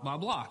block by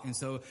block. And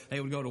so they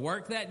would go to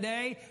work that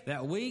day,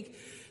 that week.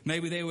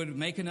 Maybe they would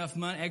make enough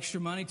money, extra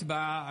money to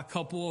buy a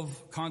couple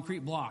of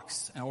concrete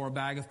blocks or a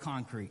bag of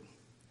concrete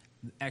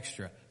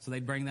extra. So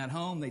they'd bring that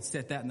home. They'd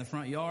set that in the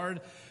front yard.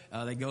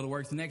 They'd go to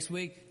work the next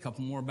week, a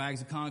couple more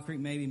bags of concrete,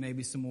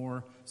 maybe some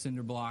more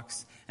cinder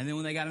blocks. And then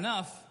when they got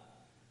enough,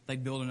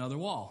 they'd build another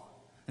wall.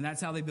 And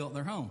that's how they built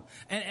their home.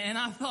 And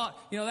I thought,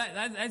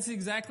 that's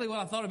exactly what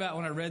I thought about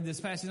when I read this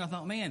passage. And I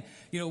thought, man,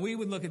 we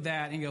would look at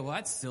that and go, well,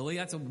 that's silly.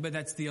 But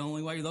that's the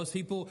only way. Those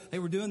people, they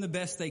were doing the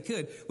best they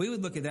could. We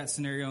would look at that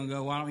scenario and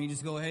go, why don't you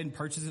just go ahead and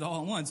purchase it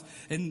all at once?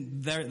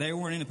 And they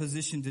weren't in a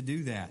position to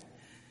do that.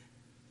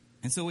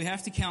 And so we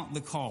have to count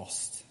the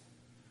cost.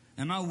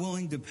 Am I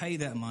willing to pay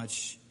that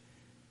much?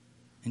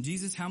 And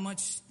Jesus, how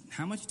much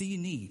do you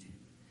need?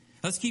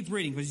 Let's keep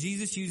reading, because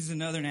Jesus uses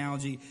another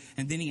analogy,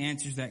 and then he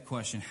answers that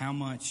question. How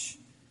much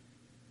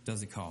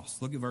does it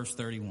cost? Look at verse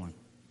 31.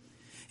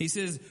 He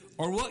says,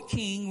 or what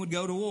king would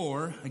go to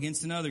war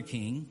against another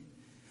king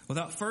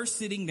without first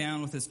sitting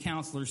down with his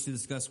counselors to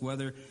discuss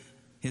whether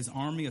his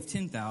army of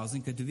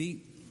 10,000 could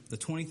defeat the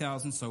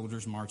 20,000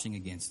 soldiers marching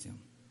against him?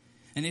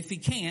 And if he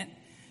can't,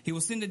 he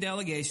will send a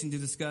delegation to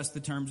discuss the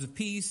terms of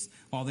peace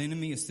while the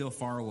enemy is still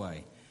far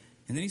away.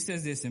 And then he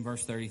says this in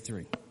verse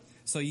 33.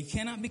 So you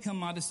cannot become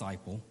my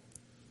disciple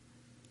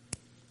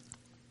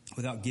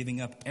without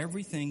giving up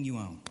everything you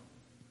own.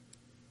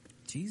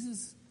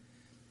 Jesus,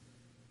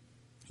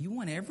 you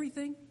want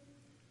everything?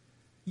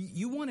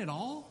 You want it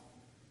all?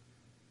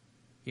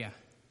 Yeah.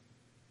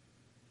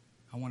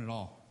 I want it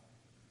all.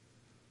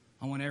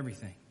 I want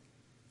everything.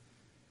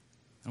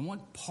 I don't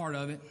want part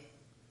of it.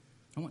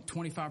 I want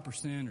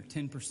 25% or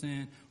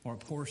 10% or a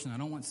portion. I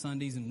don't want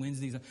Sundays and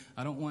Wednesdays.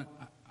 I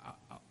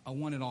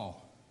want it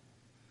all.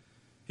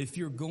 If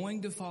you're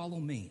going to follow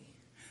me,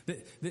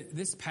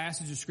 this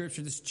passage of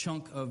scripture, this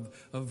chunk of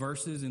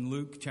verses in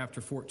Luke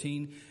chapter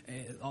 14,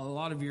 a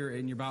lot of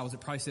in your Bibles,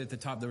 it probably said at the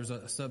top, there was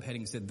a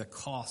subheading that said the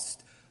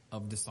cost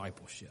of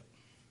discipleship.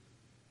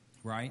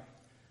 Right?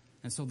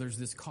 And so there's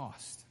this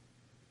cost.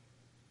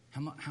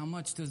 How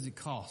much does it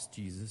cost,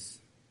 Jesus,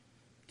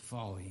 to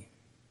follow you?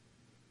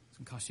 It's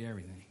going to cost you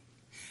everything.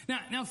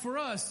 Now for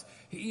us,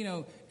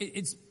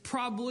 it's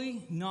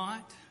probably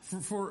not,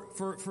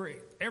 for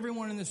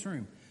everyone in this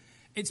room,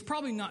 it's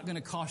probably not going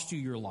to cost you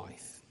your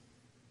life.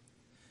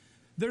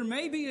 There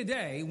may be a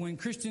day when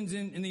Christians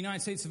in the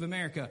United States of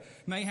America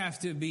may have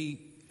to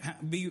be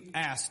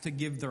asked to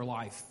give their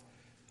life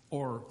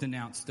or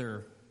denounce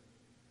their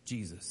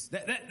Jesus.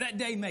 That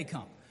day may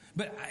come.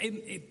 But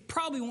it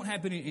probably won't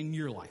happen in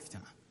your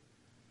lifetime.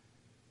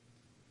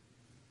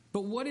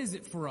 But what is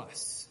it for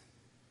us?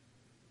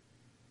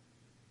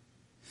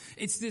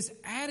 It's this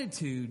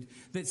attitude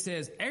that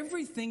says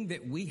everything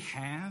that we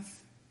have,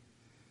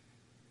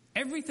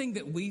 everything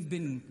that we've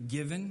been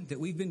given, that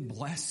we've been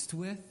blessed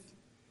with,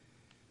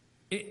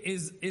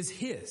 is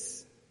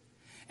His.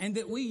 And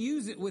that we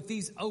use it with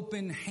these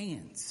open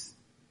hands.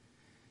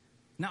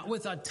 Not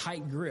with a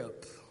tight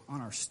grip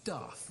on our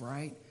stuff,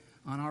 right?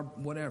 On our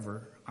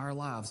whatever, our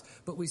lives.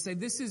 But we say,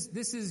 this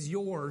is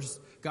yours.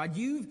 God,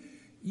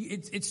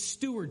 it's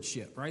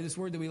stewardship, right? This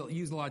word that we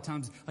use a lot of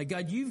times. Like,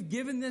 God, you've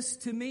given this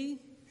to me.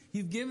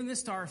 You've given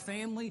this to our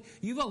family.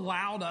 You've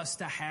allowed us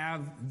to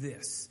have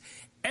this.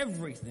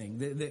 Everything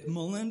that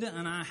Melinda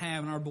and I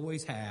have and our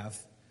boys have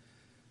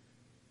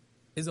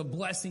is a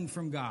blessing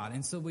from God.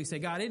 And so we say,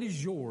 God, it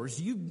is yours.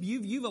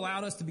 You've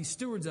allowed us to be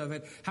stewards of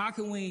it. How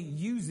can we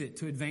use it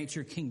to advance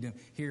your kingdom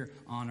here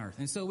on earth?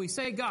 And so we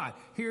say, God,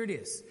 here it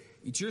is.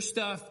 It's your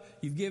stuff.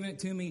 You've given it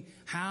to me.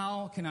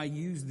 How can I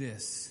use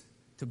this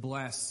to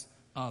bless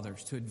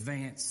others, to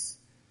advance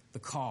the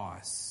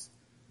cause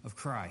of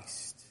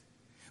Christ?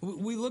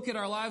 We look at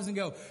our lives and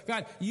go,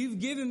 God, you've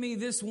given me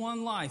this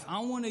one life. I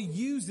want to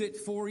use it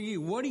for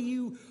you. What do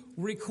you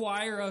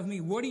require of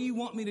me? What do you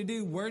want me to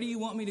do? Where do you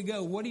want me to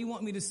go? What do you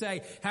want me to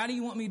say? How do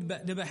you want me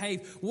to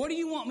behave? What do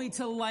you want me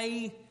to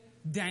lay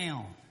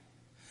down?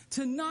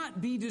 To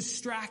not be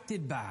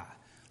distracted by,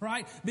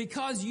 right?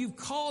 Because you've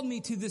called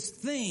me to this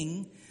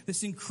thing,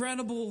 this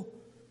incredible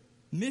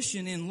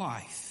mission in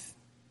life.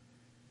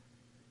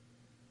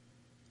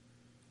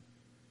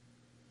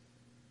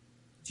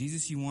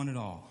 Jesus, you want it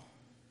all.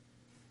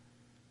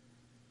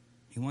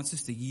 He wants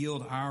us to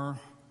yield our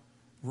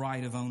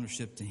right of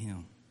ownership to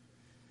Him.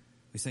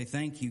 We say,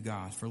 thank you,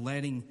 God, for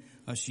letting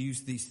us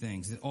use these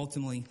things that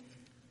ultimately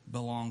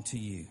belong to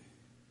you.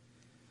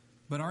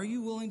 But are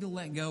you willing to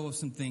let go of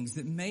some things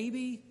that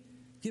maybe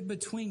get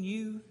between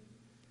you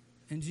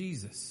and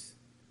Jesus?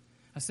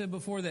 I said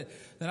before that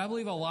I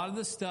believe a lot of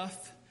the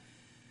stuff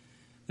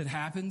that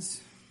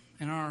happens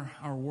in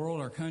our world,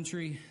 our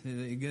country,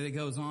 that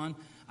goes on,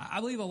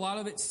 I believe a lot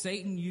of it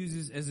Satan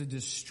uses as a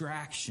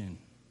distraction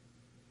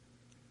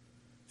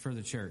for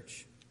the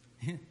church.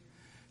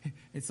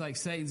 It's like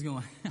Satan's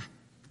going,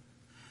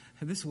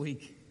 this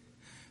week,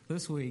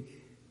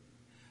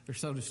 they're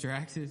so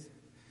distracted.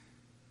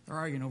 They're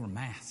arguing over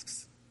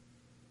masks.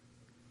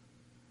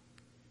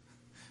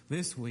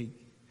 This week,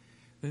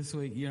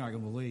 you're not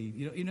going to believe.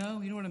 You know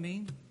what I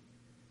mean?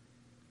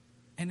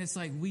 And it's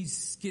like we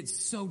get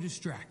so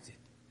distracted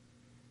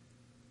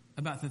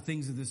about the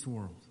things of this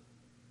world.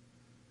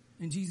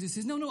 And Jesus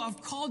says, no,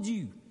 I've called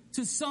you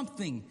to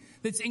something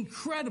that's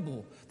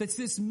incredible, that's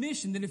this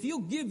mission, that if you'll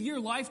give your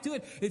life to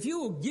it, if you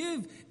will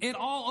give it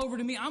all over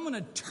to me, I'm going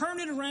to turn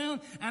it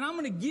around and I'm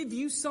going to give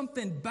you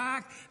something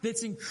back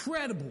that's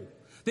incredible,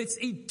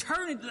 that's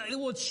eternal. It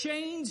will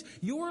change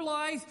your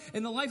life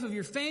and the life of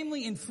your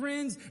family and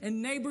friends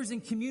and neighbors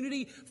and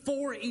community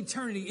for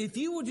eternity. If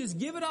you will just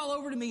give it all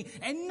over to me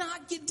and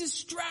not get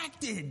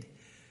distracted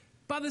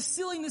by the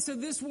silliness of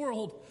this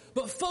world,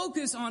 but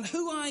focus on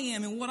who I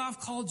am and what I've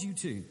called you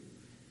to,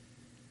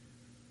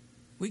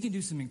 we can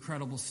do some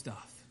incredible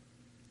stuff.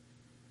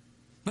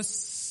 But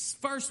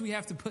first we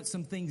have to put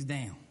some things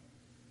down.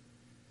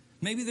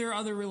 Maybe there are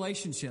other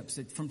relationships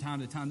that from time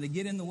to time that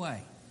get in the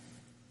way,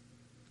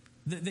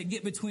 that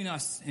get between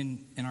us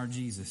and our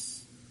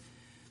Jesus.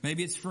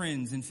 Maybe it's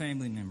friends and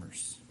family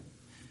members.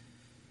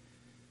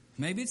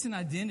 Maybe it's an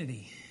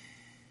identity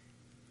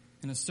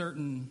and a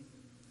certain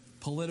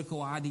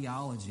political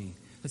ideology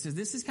that says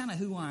this is kind of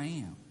who I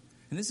am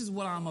and this is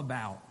what I'm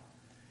about.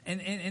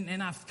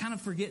 And I kind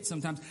of forget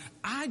sometimes.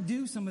 I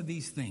do some of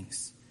these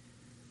things.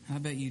 I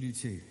bet you do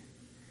too.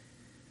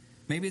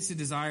 Maybe it's a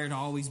desire to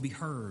always be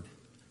heard.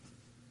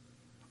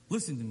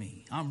 Listen to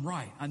me. I'm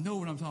right. I know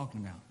what I'm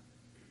talking about.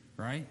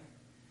 Right?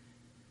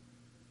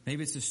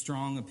 Maybe it's a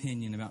strong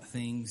opinion about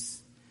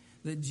things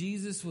that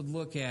Jesus would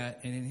look at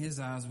and in his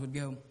eyes would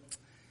go,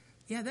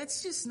 yeah,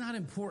 that's just not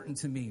important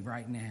to me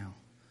right now.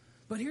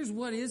 But here's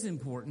what is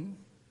important.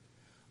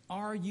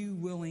 Are you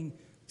willing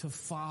to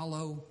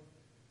follow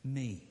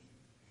me?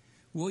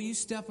 Will you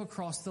step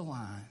across the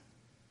line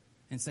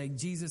and say,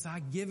 Jesus, I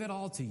give it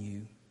all to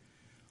you?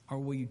 Or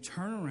will you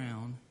turn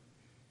around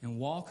and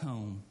walk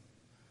home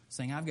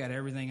saying, I've got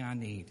everything I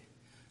need.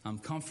 I'm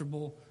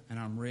comfortable and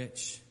I'm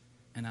rich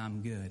and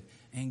I'm good.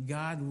 And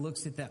God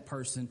looks at that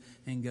person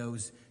and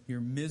goes, you're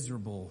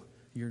miserable,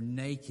 you're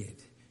naked,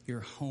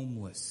 you're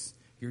homeless,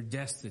 you're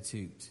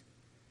destitute.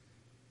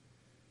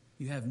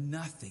 You have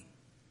nothing.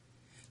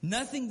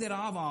 Nothing that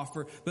I've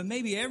offered, but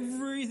maybe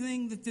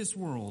everything that this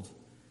world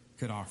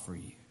could offer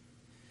you.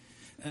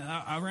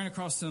 I ran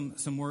across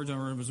some words. I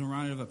was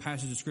reminded of a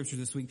passage of scripture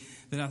this week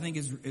that I think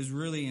is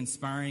really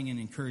inspiring and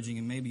encouraging,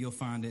 and maybe you'll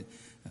find it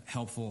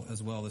helpful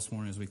as well this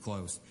morning as we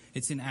close.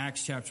 It's in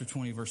Acts chapter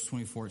 20, verse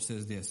 24. It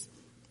says this.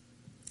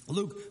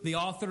 Luke, the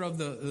author of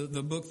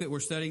the book that we're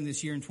studying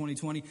this year in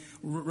 2020,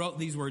 wrote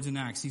these words in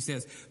Acts. He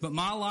says, but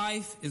my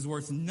life is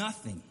worth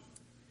nothing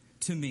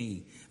to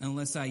me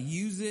unless I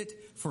use it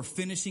for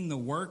finishing the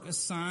work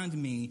assigned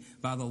me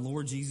by the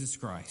Lord Jesus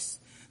Christ.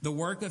 The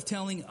work of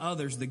telling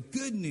others the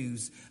good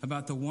news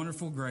about the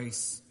wonderful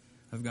grace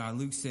of God.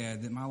 Luke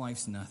said that my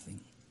life's nothing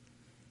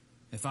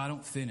if I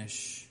don't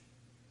finish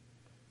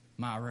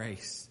my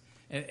race,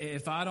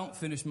 if I don't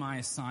finish my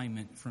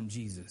assignment from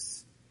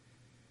Jesus.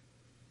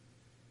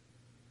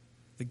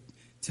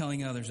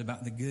 Telling others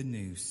about the good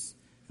news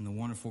and the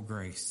wonderful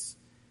grace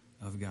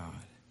of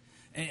God.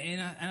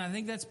 And I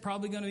think that's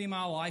probably going to be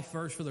my life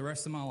verse for the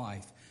rest of my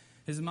life.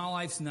 Is my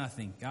life's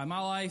nothing. God,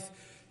 my life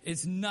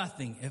is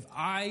nothing if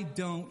I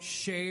don't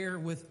share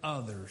with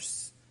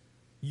others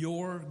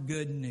your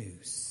good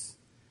news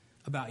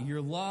about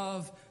your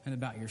love and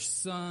about your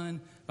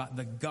Son, about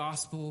the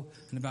gospel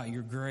and about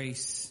your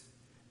grace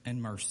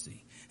and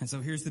mercy. And so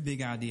here's the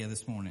big idea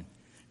this morning.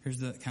 Here's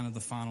the kind of the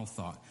final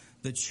thought.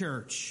 The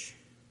church,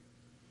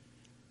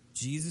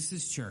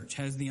 Jesus' church,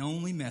 has the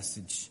only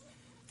message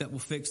that will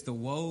fix the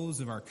woes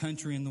of our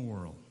country and the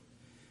world.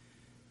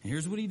 And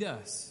here's what he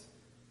does.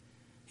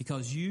 He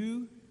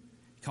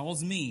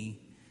calls me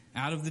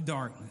out of the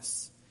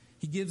darkness.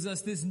 He gives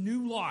us this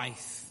new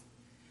life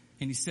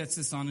and he sets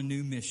us on a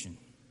new mission.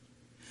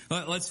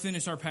 Let's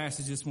finish our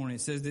passage this morning.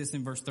 It says this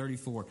in verse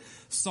 34.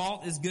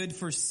 Salt is good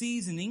for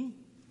seasoning,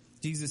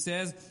 Jesus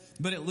says,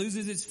 but it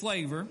loses its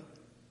flavor.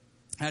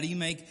 How do you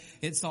make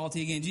it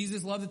salty again?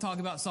 Jesus loved to talk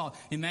about salt.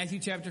 In Matthew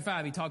chapter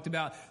 5, he talked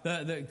about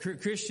the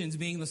Christians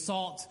being the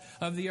salt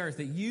of the earth,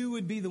 that you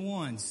would be the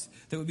ones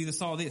that would be the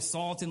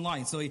salt and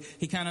light. So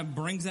he kind of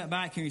brings that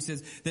back here. He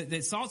says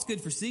that salt's good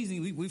for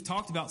seasoning. We've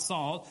talked about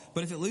salt,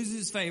 but if it loses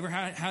its flavor,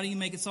 how do you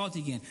make it salty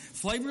again?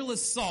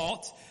 Flavorless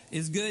salt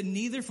is good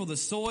neither for the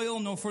soil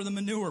nor for the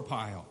manure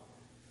pile.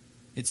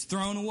 It's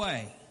thrown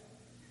away.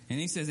 And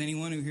he says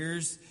anyone who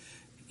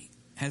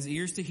has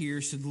ears to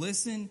hear should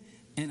listen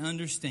and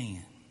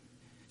understand.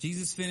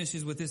 Jesus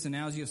finishes with this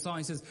analogy of salt.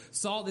 He says,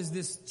 salt is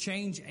this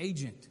change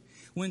agent.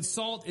 When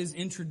salt is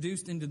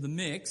introduced into the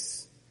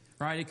mix,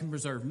 right, it can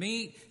preserve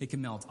meat, it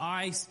can melt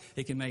ice,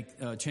 it can make,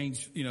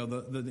 change,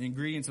 the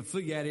ingredients of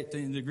food. You add it to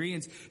the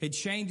ingredients, it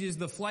changes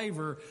the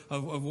flavor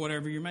of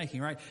whatever you're making,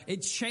 right?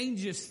 It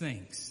changes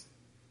things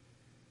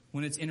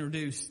when it's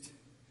introduced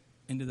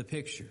into the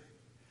picture.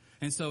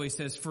 And so he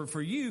says,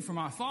 for you, for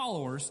my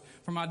followers,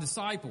 for my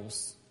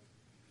disciples,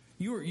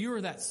 you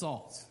are that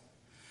salt.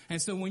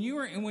 And so when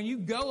you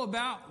go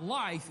about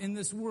life in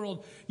this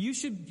world, you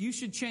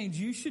should change.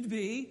 You should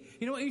be,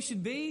 you know what you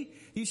should be?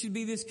 You should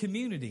be this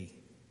community,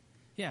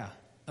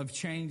 of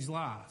changed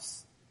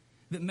lives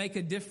that make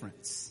a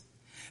difference,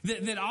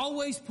 that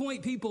always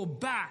point people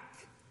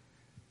back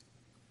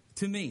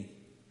to me,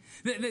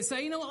 that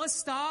say, you know what, let's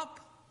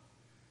stop.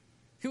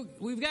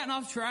 We've gotten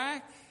off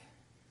track.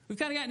 We've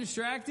kind of gotten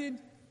distracted.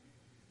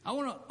 I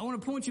want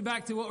to point you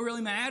back to what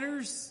really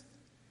matters,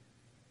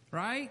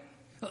 right?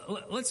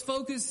 Let's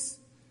focus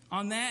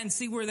on that and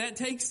see where that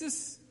takes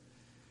us.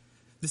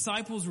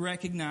 Disciples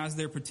recognize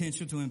their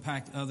potential to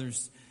impact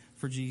others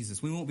for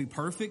Jesus. We won't be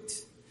perfect,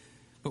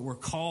 but we're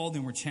called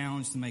and we're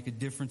challenged to make a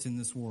difference in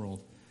this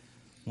world,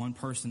 one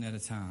person at a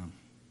time.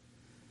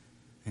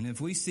 And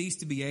if we cease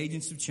to be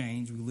agents of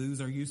change, we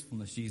lose our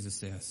usefulness, Jesus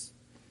says.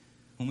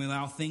 When we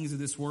allow things of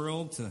this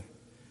world to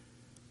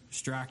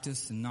distract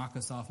us and knock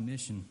us off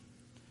mission,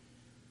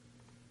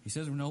 he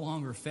says we're no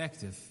longer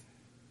effective.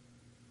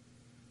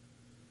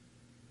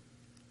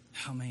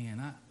 Oh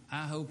man,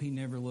 I hope he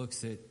never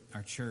looks at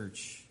our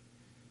church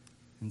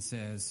and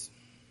says,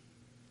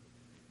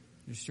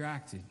 you're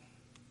distracted.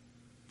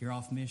 You're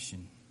off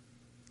mission.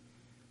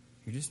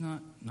 You're just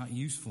not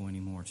useful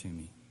anymore to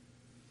me.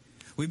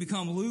 We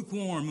become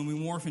lukewarm and we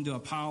morph into a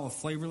pile of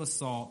flavorless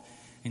salt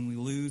and we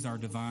lose our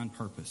divine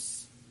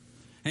purpose.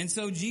 And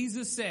so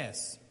Jesus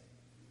says,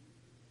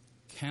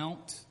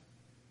 count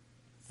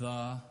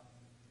the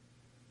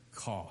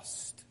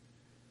cost.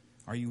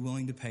 Are you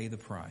willing to pay the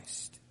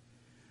price?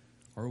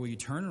 Or will you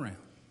turn around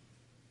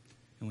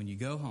and when you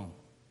go home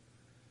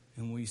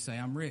and will you say,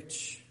 I'm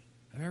rich,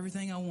 I have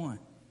everything I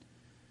want.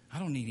 I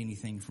don't need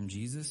anything from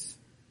Jesus.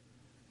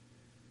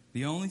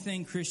 The only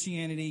thing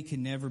Christianity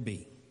can never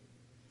be,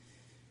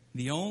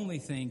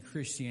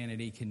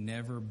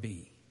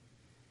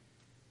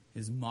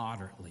 is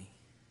moderately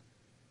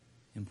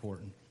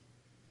important.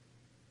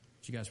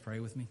 Would you guys pray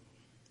with me?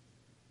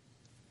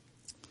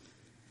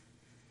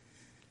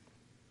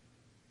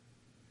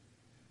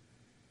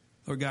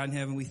 Lord God in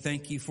heaven, we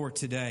thank you for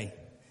today.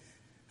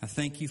 I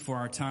thank you for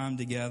our time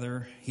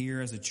together here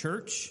as a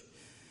church,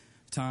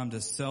 time to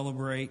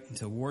celebrate and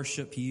to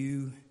worship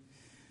you,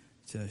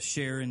 to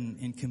share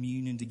in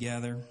communion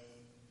together.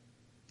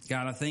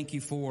 God, I thank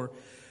you for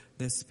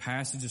this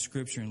passage of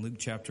Scripture in Luke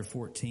chapter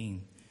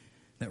 14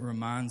 that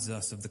reminds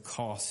us of the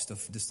cost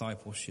of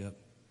discipleship,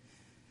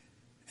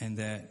 and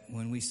that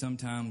when we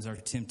sometimes are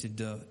tempted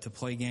to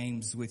play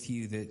games with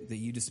you, that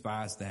you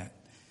despise that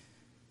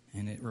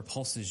and it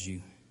repulses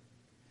you.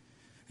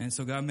 And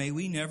so, God, may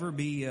we never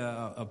be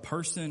a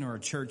person or a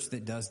church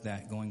that does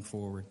that going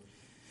forward.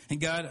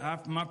 And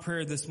God, my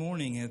prayer this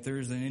morning, if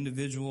there's an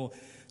individual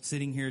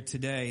sitting here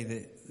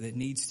today that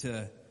needs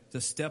to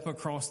step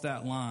across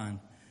that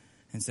line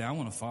and say, I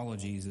want to follow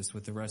Jesus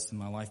with the rest of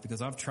my life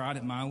because I've tried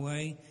it my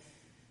way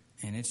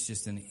and it's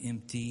just an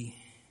empty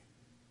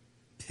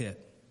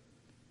pit.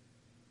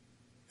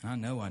 And I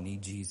know I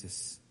need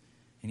Jesus,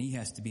 and he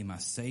has to be my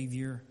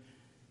Savior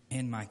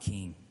and my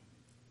King.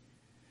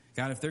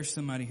 God, if there's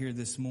somebody here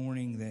this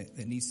morning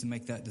that needs to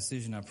make that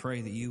decision, I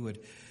pray that you would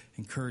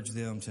encourage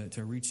them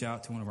to reach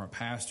out to one of our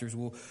pastors.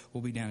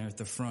 We'll be down there at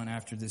the front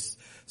after this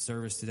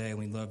service today, and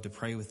we'd love to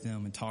pray with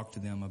them and talk to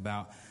them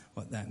about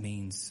what that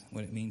means,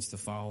 what it means to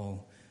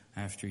follow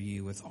after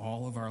you with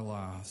all of our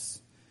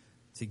lives,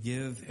 to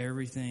give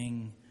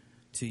everything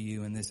to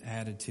you in this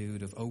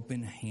attitude of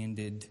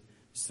open-handed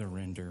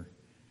surrender,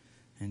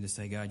 and to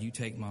say, God, you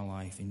take my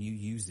life and you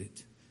use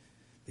it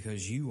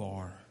because you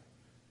are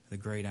the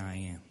great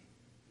I am.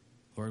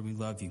 Lord, we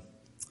love you.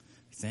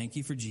 Thank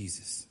you for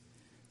Jesus.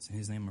 It's in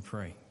his name I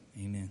pray.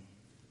 Amen.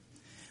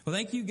 Well,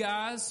 thank you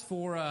guys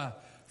for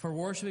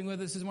worshiping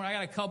with us this morning. I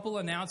got a couple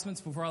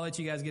announcements before I let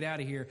you guys get out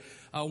of here.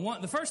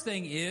 The first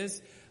thing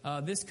is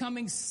this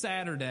coming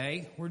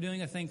Saturday, we're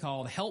doing a thing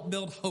called Help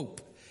Build Hope.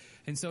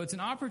 And so it's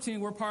an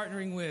opportunity. We're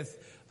partnering with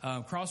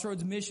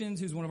Crossroads Missions,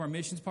 who's one of our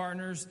missions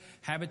partners,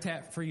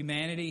 Habitat for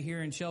Humanity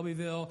here in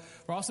Shelbyville.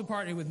 We're also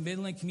partnered with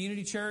Midland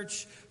Community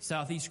Church,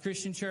 Southeast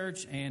Christian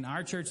Church, and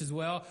our church as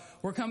well.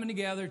 We're coming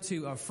together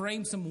to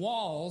frame some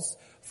walls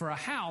for a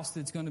house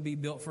that's going to be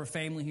built for a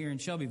family here in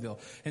Shelbyville.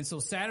 And so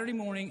Saturday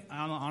morning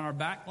on our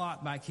back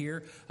lot back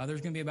here,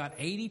 there's going to be about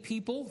 80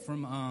 people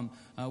from,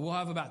 we'll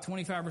have about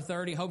 25 or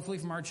 30 hopefully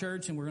from our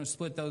church, and we're going to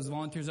split those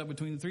volunteers up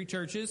between the 3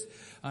 churches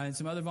and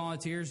some other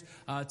volunteers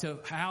to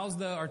house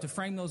to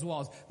frame those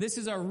walls. This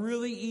is a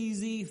really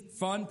easy,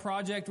 fun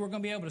project. We're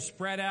going to be able to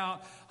spread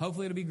out.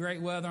 Hopefully it'll be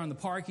great weather on the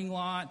parking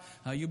lot.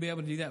 You'll be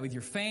able to do that with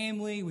your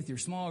family, with your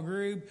small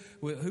group,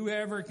 with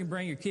whoever can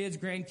bring your kids,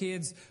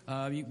 grandkids,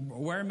 you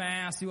wear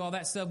masks, do all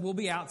that stuff. We'll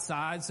be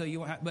outside, so you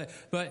won't have, but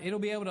we'll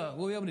be able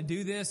to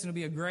do this, and it'll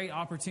be a great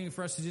opportunity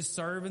for us to just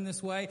serve in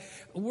this way.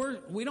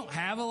 We don't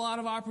have a lot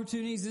of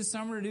opportunities this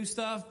summer to do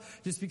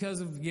stuff just because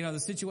of, the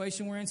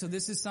situation we're in. So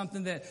this is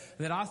something that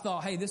I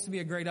thought, hey, this would be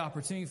a great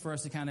opportunity for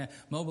us to kind of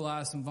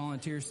mobilize some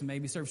volunteers to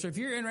maybe serve. So if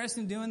you're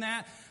interested in doing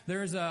that,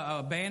 there's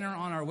a banner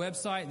on our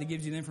website that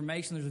gives you the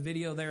information. There's a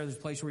video there. There's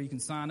a place where you can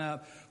sign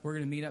up. We're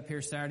going to meet up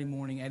here Saturday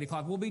morning, 8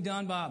 o'clock. We'll be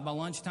done by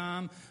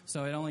lunchtime,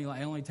 so it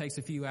only takes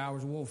a few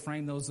hours. We'll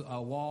frame those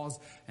walls,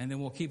 and then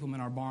we'll keep them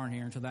in our barn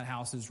here until that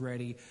house is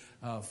ready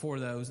for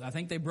those. I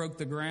think they broke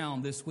the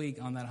ground this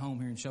week on that home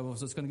here in Shelbyville,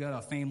 so it's going to go to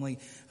a family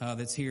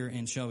that's here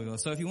in Shelbyville.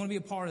 So if you want to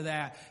be a part of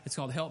that, it's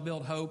called Help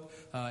Build Hope,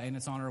 and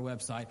it's on our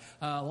website.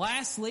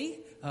 Lastly,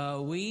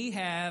 we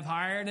have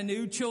hired a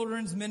new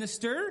children's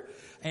minister,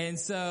 and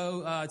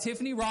so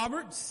Tiffany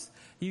Roberts.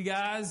 You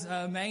guys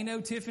may know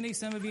Tiffany.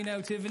 Some of you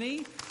know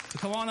Tiffany. So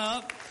come on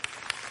up.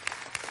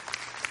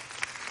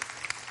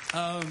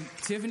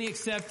 Tiffany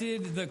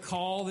accepted the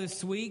call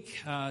this week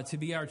to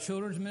be our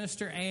children's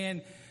minister,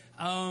 and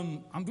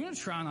I'm going to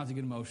try not to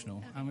get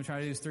emotional. I'm going to try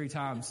to do this 3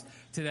 times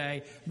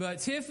today. But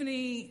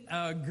Tiffany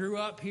grew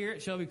up here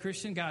at Shelby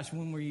Christian. Gosh,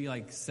 when were you,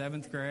 like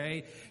 7th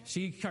grade?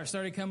 She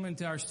started coming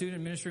to our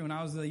student ministry when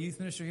I was the youth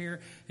minister here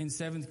in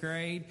 7th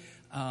grade.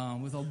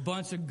 With a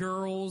bunch of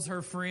girls,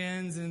 her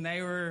friends, and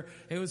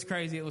it was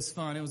crazy. It was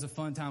fun. It was a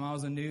fun time. I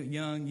was a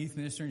young youth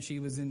minister, and she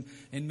was in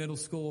middle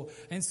school.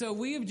 And so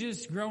we have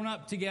just grown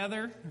up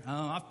together.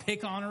 I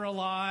pick on her a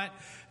lot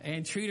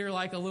and treat her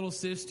like a little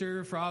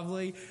sister,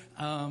 probably.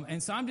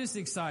 And so I'm just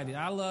excited.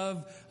 I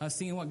love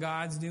seeing what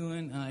God's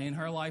doing in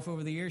her life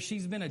over the years.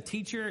 She's been a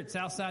teacher at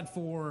Southside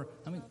for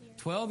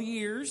 12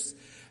 years.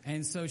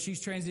 And so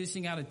she's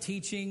transitioning out of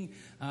teaching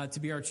to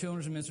be our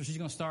children's minister. She's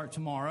going to start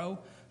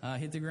tomorrow.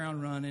 Hit the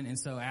ground running, and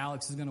so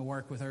Alex is going to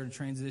work with her to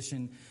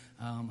transition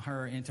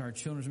her into our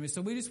children's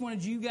ministry. So we just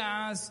wanted you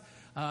guys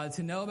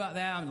to know about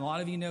that. I mean, a lot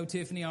of you know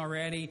Tiffany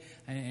already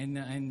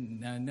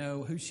and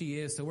know who she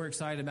is, so we're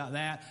excited about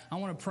that. I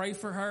want to pray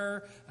for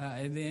her,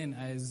 and then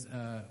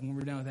when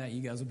we're done with that,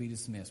 you guys will be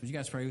dismissed. Would you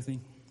guys pray with me?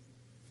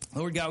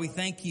 Lord God, we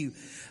thank you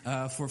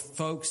for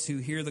folks who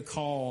hear the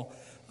call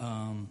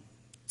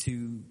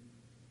to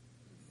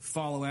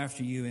follow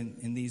after you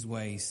in these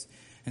ways.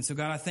 And so,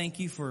 God, I thank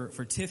you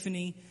for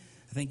Tiffany.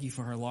 I thank you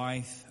for her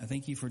life. I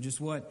thank you for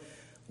just what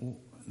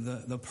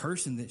the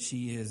person that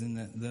she is, and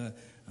the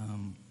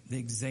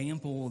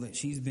example that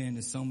she's been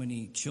to so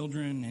many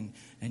children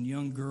and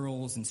young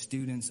girls and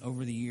students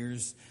over the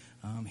years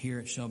here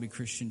at Shelby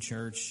Christian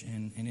Church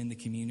and in the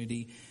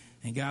community.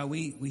 And God,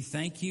 we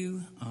thank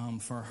you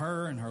for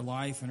her and her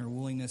life and her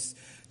willingness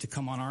to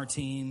come on our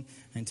team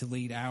and to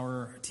lead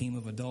our team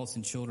of adults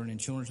and children in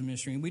children's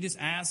ministry. And we just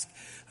ask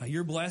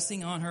your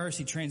blessing on her as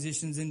she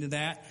transitions into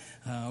that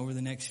over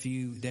the next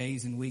few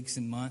days and weeks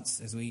and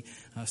months as we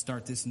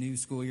start this new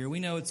school year. We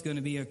know it's going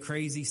to be a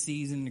crazy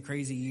season, a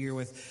crazy year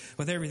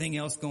with everything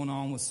else going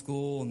on with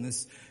school and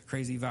this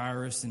crazy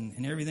virus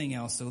and everything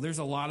else. So there's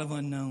a lot of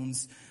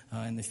unknowns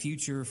in the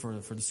future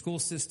for the school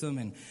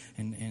system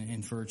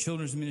and for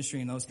children's ministry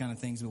and those kind of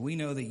things. But we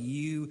know that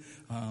you,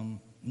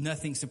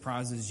 nothing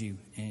surprises you,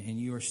 and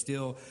you are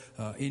still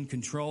in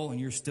control, and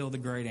you're still the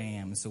great I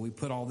am. And so we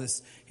put all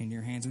this in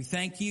your hands. We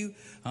thank you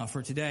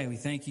for today. We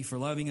thank you for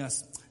loving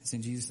us. It's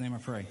in Jesus' name I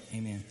pray.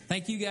 Amen.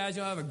 Thank you guys.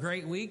 Y'all have a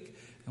great week,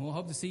 and we'll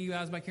hope to see you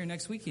guys back here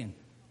next weekend.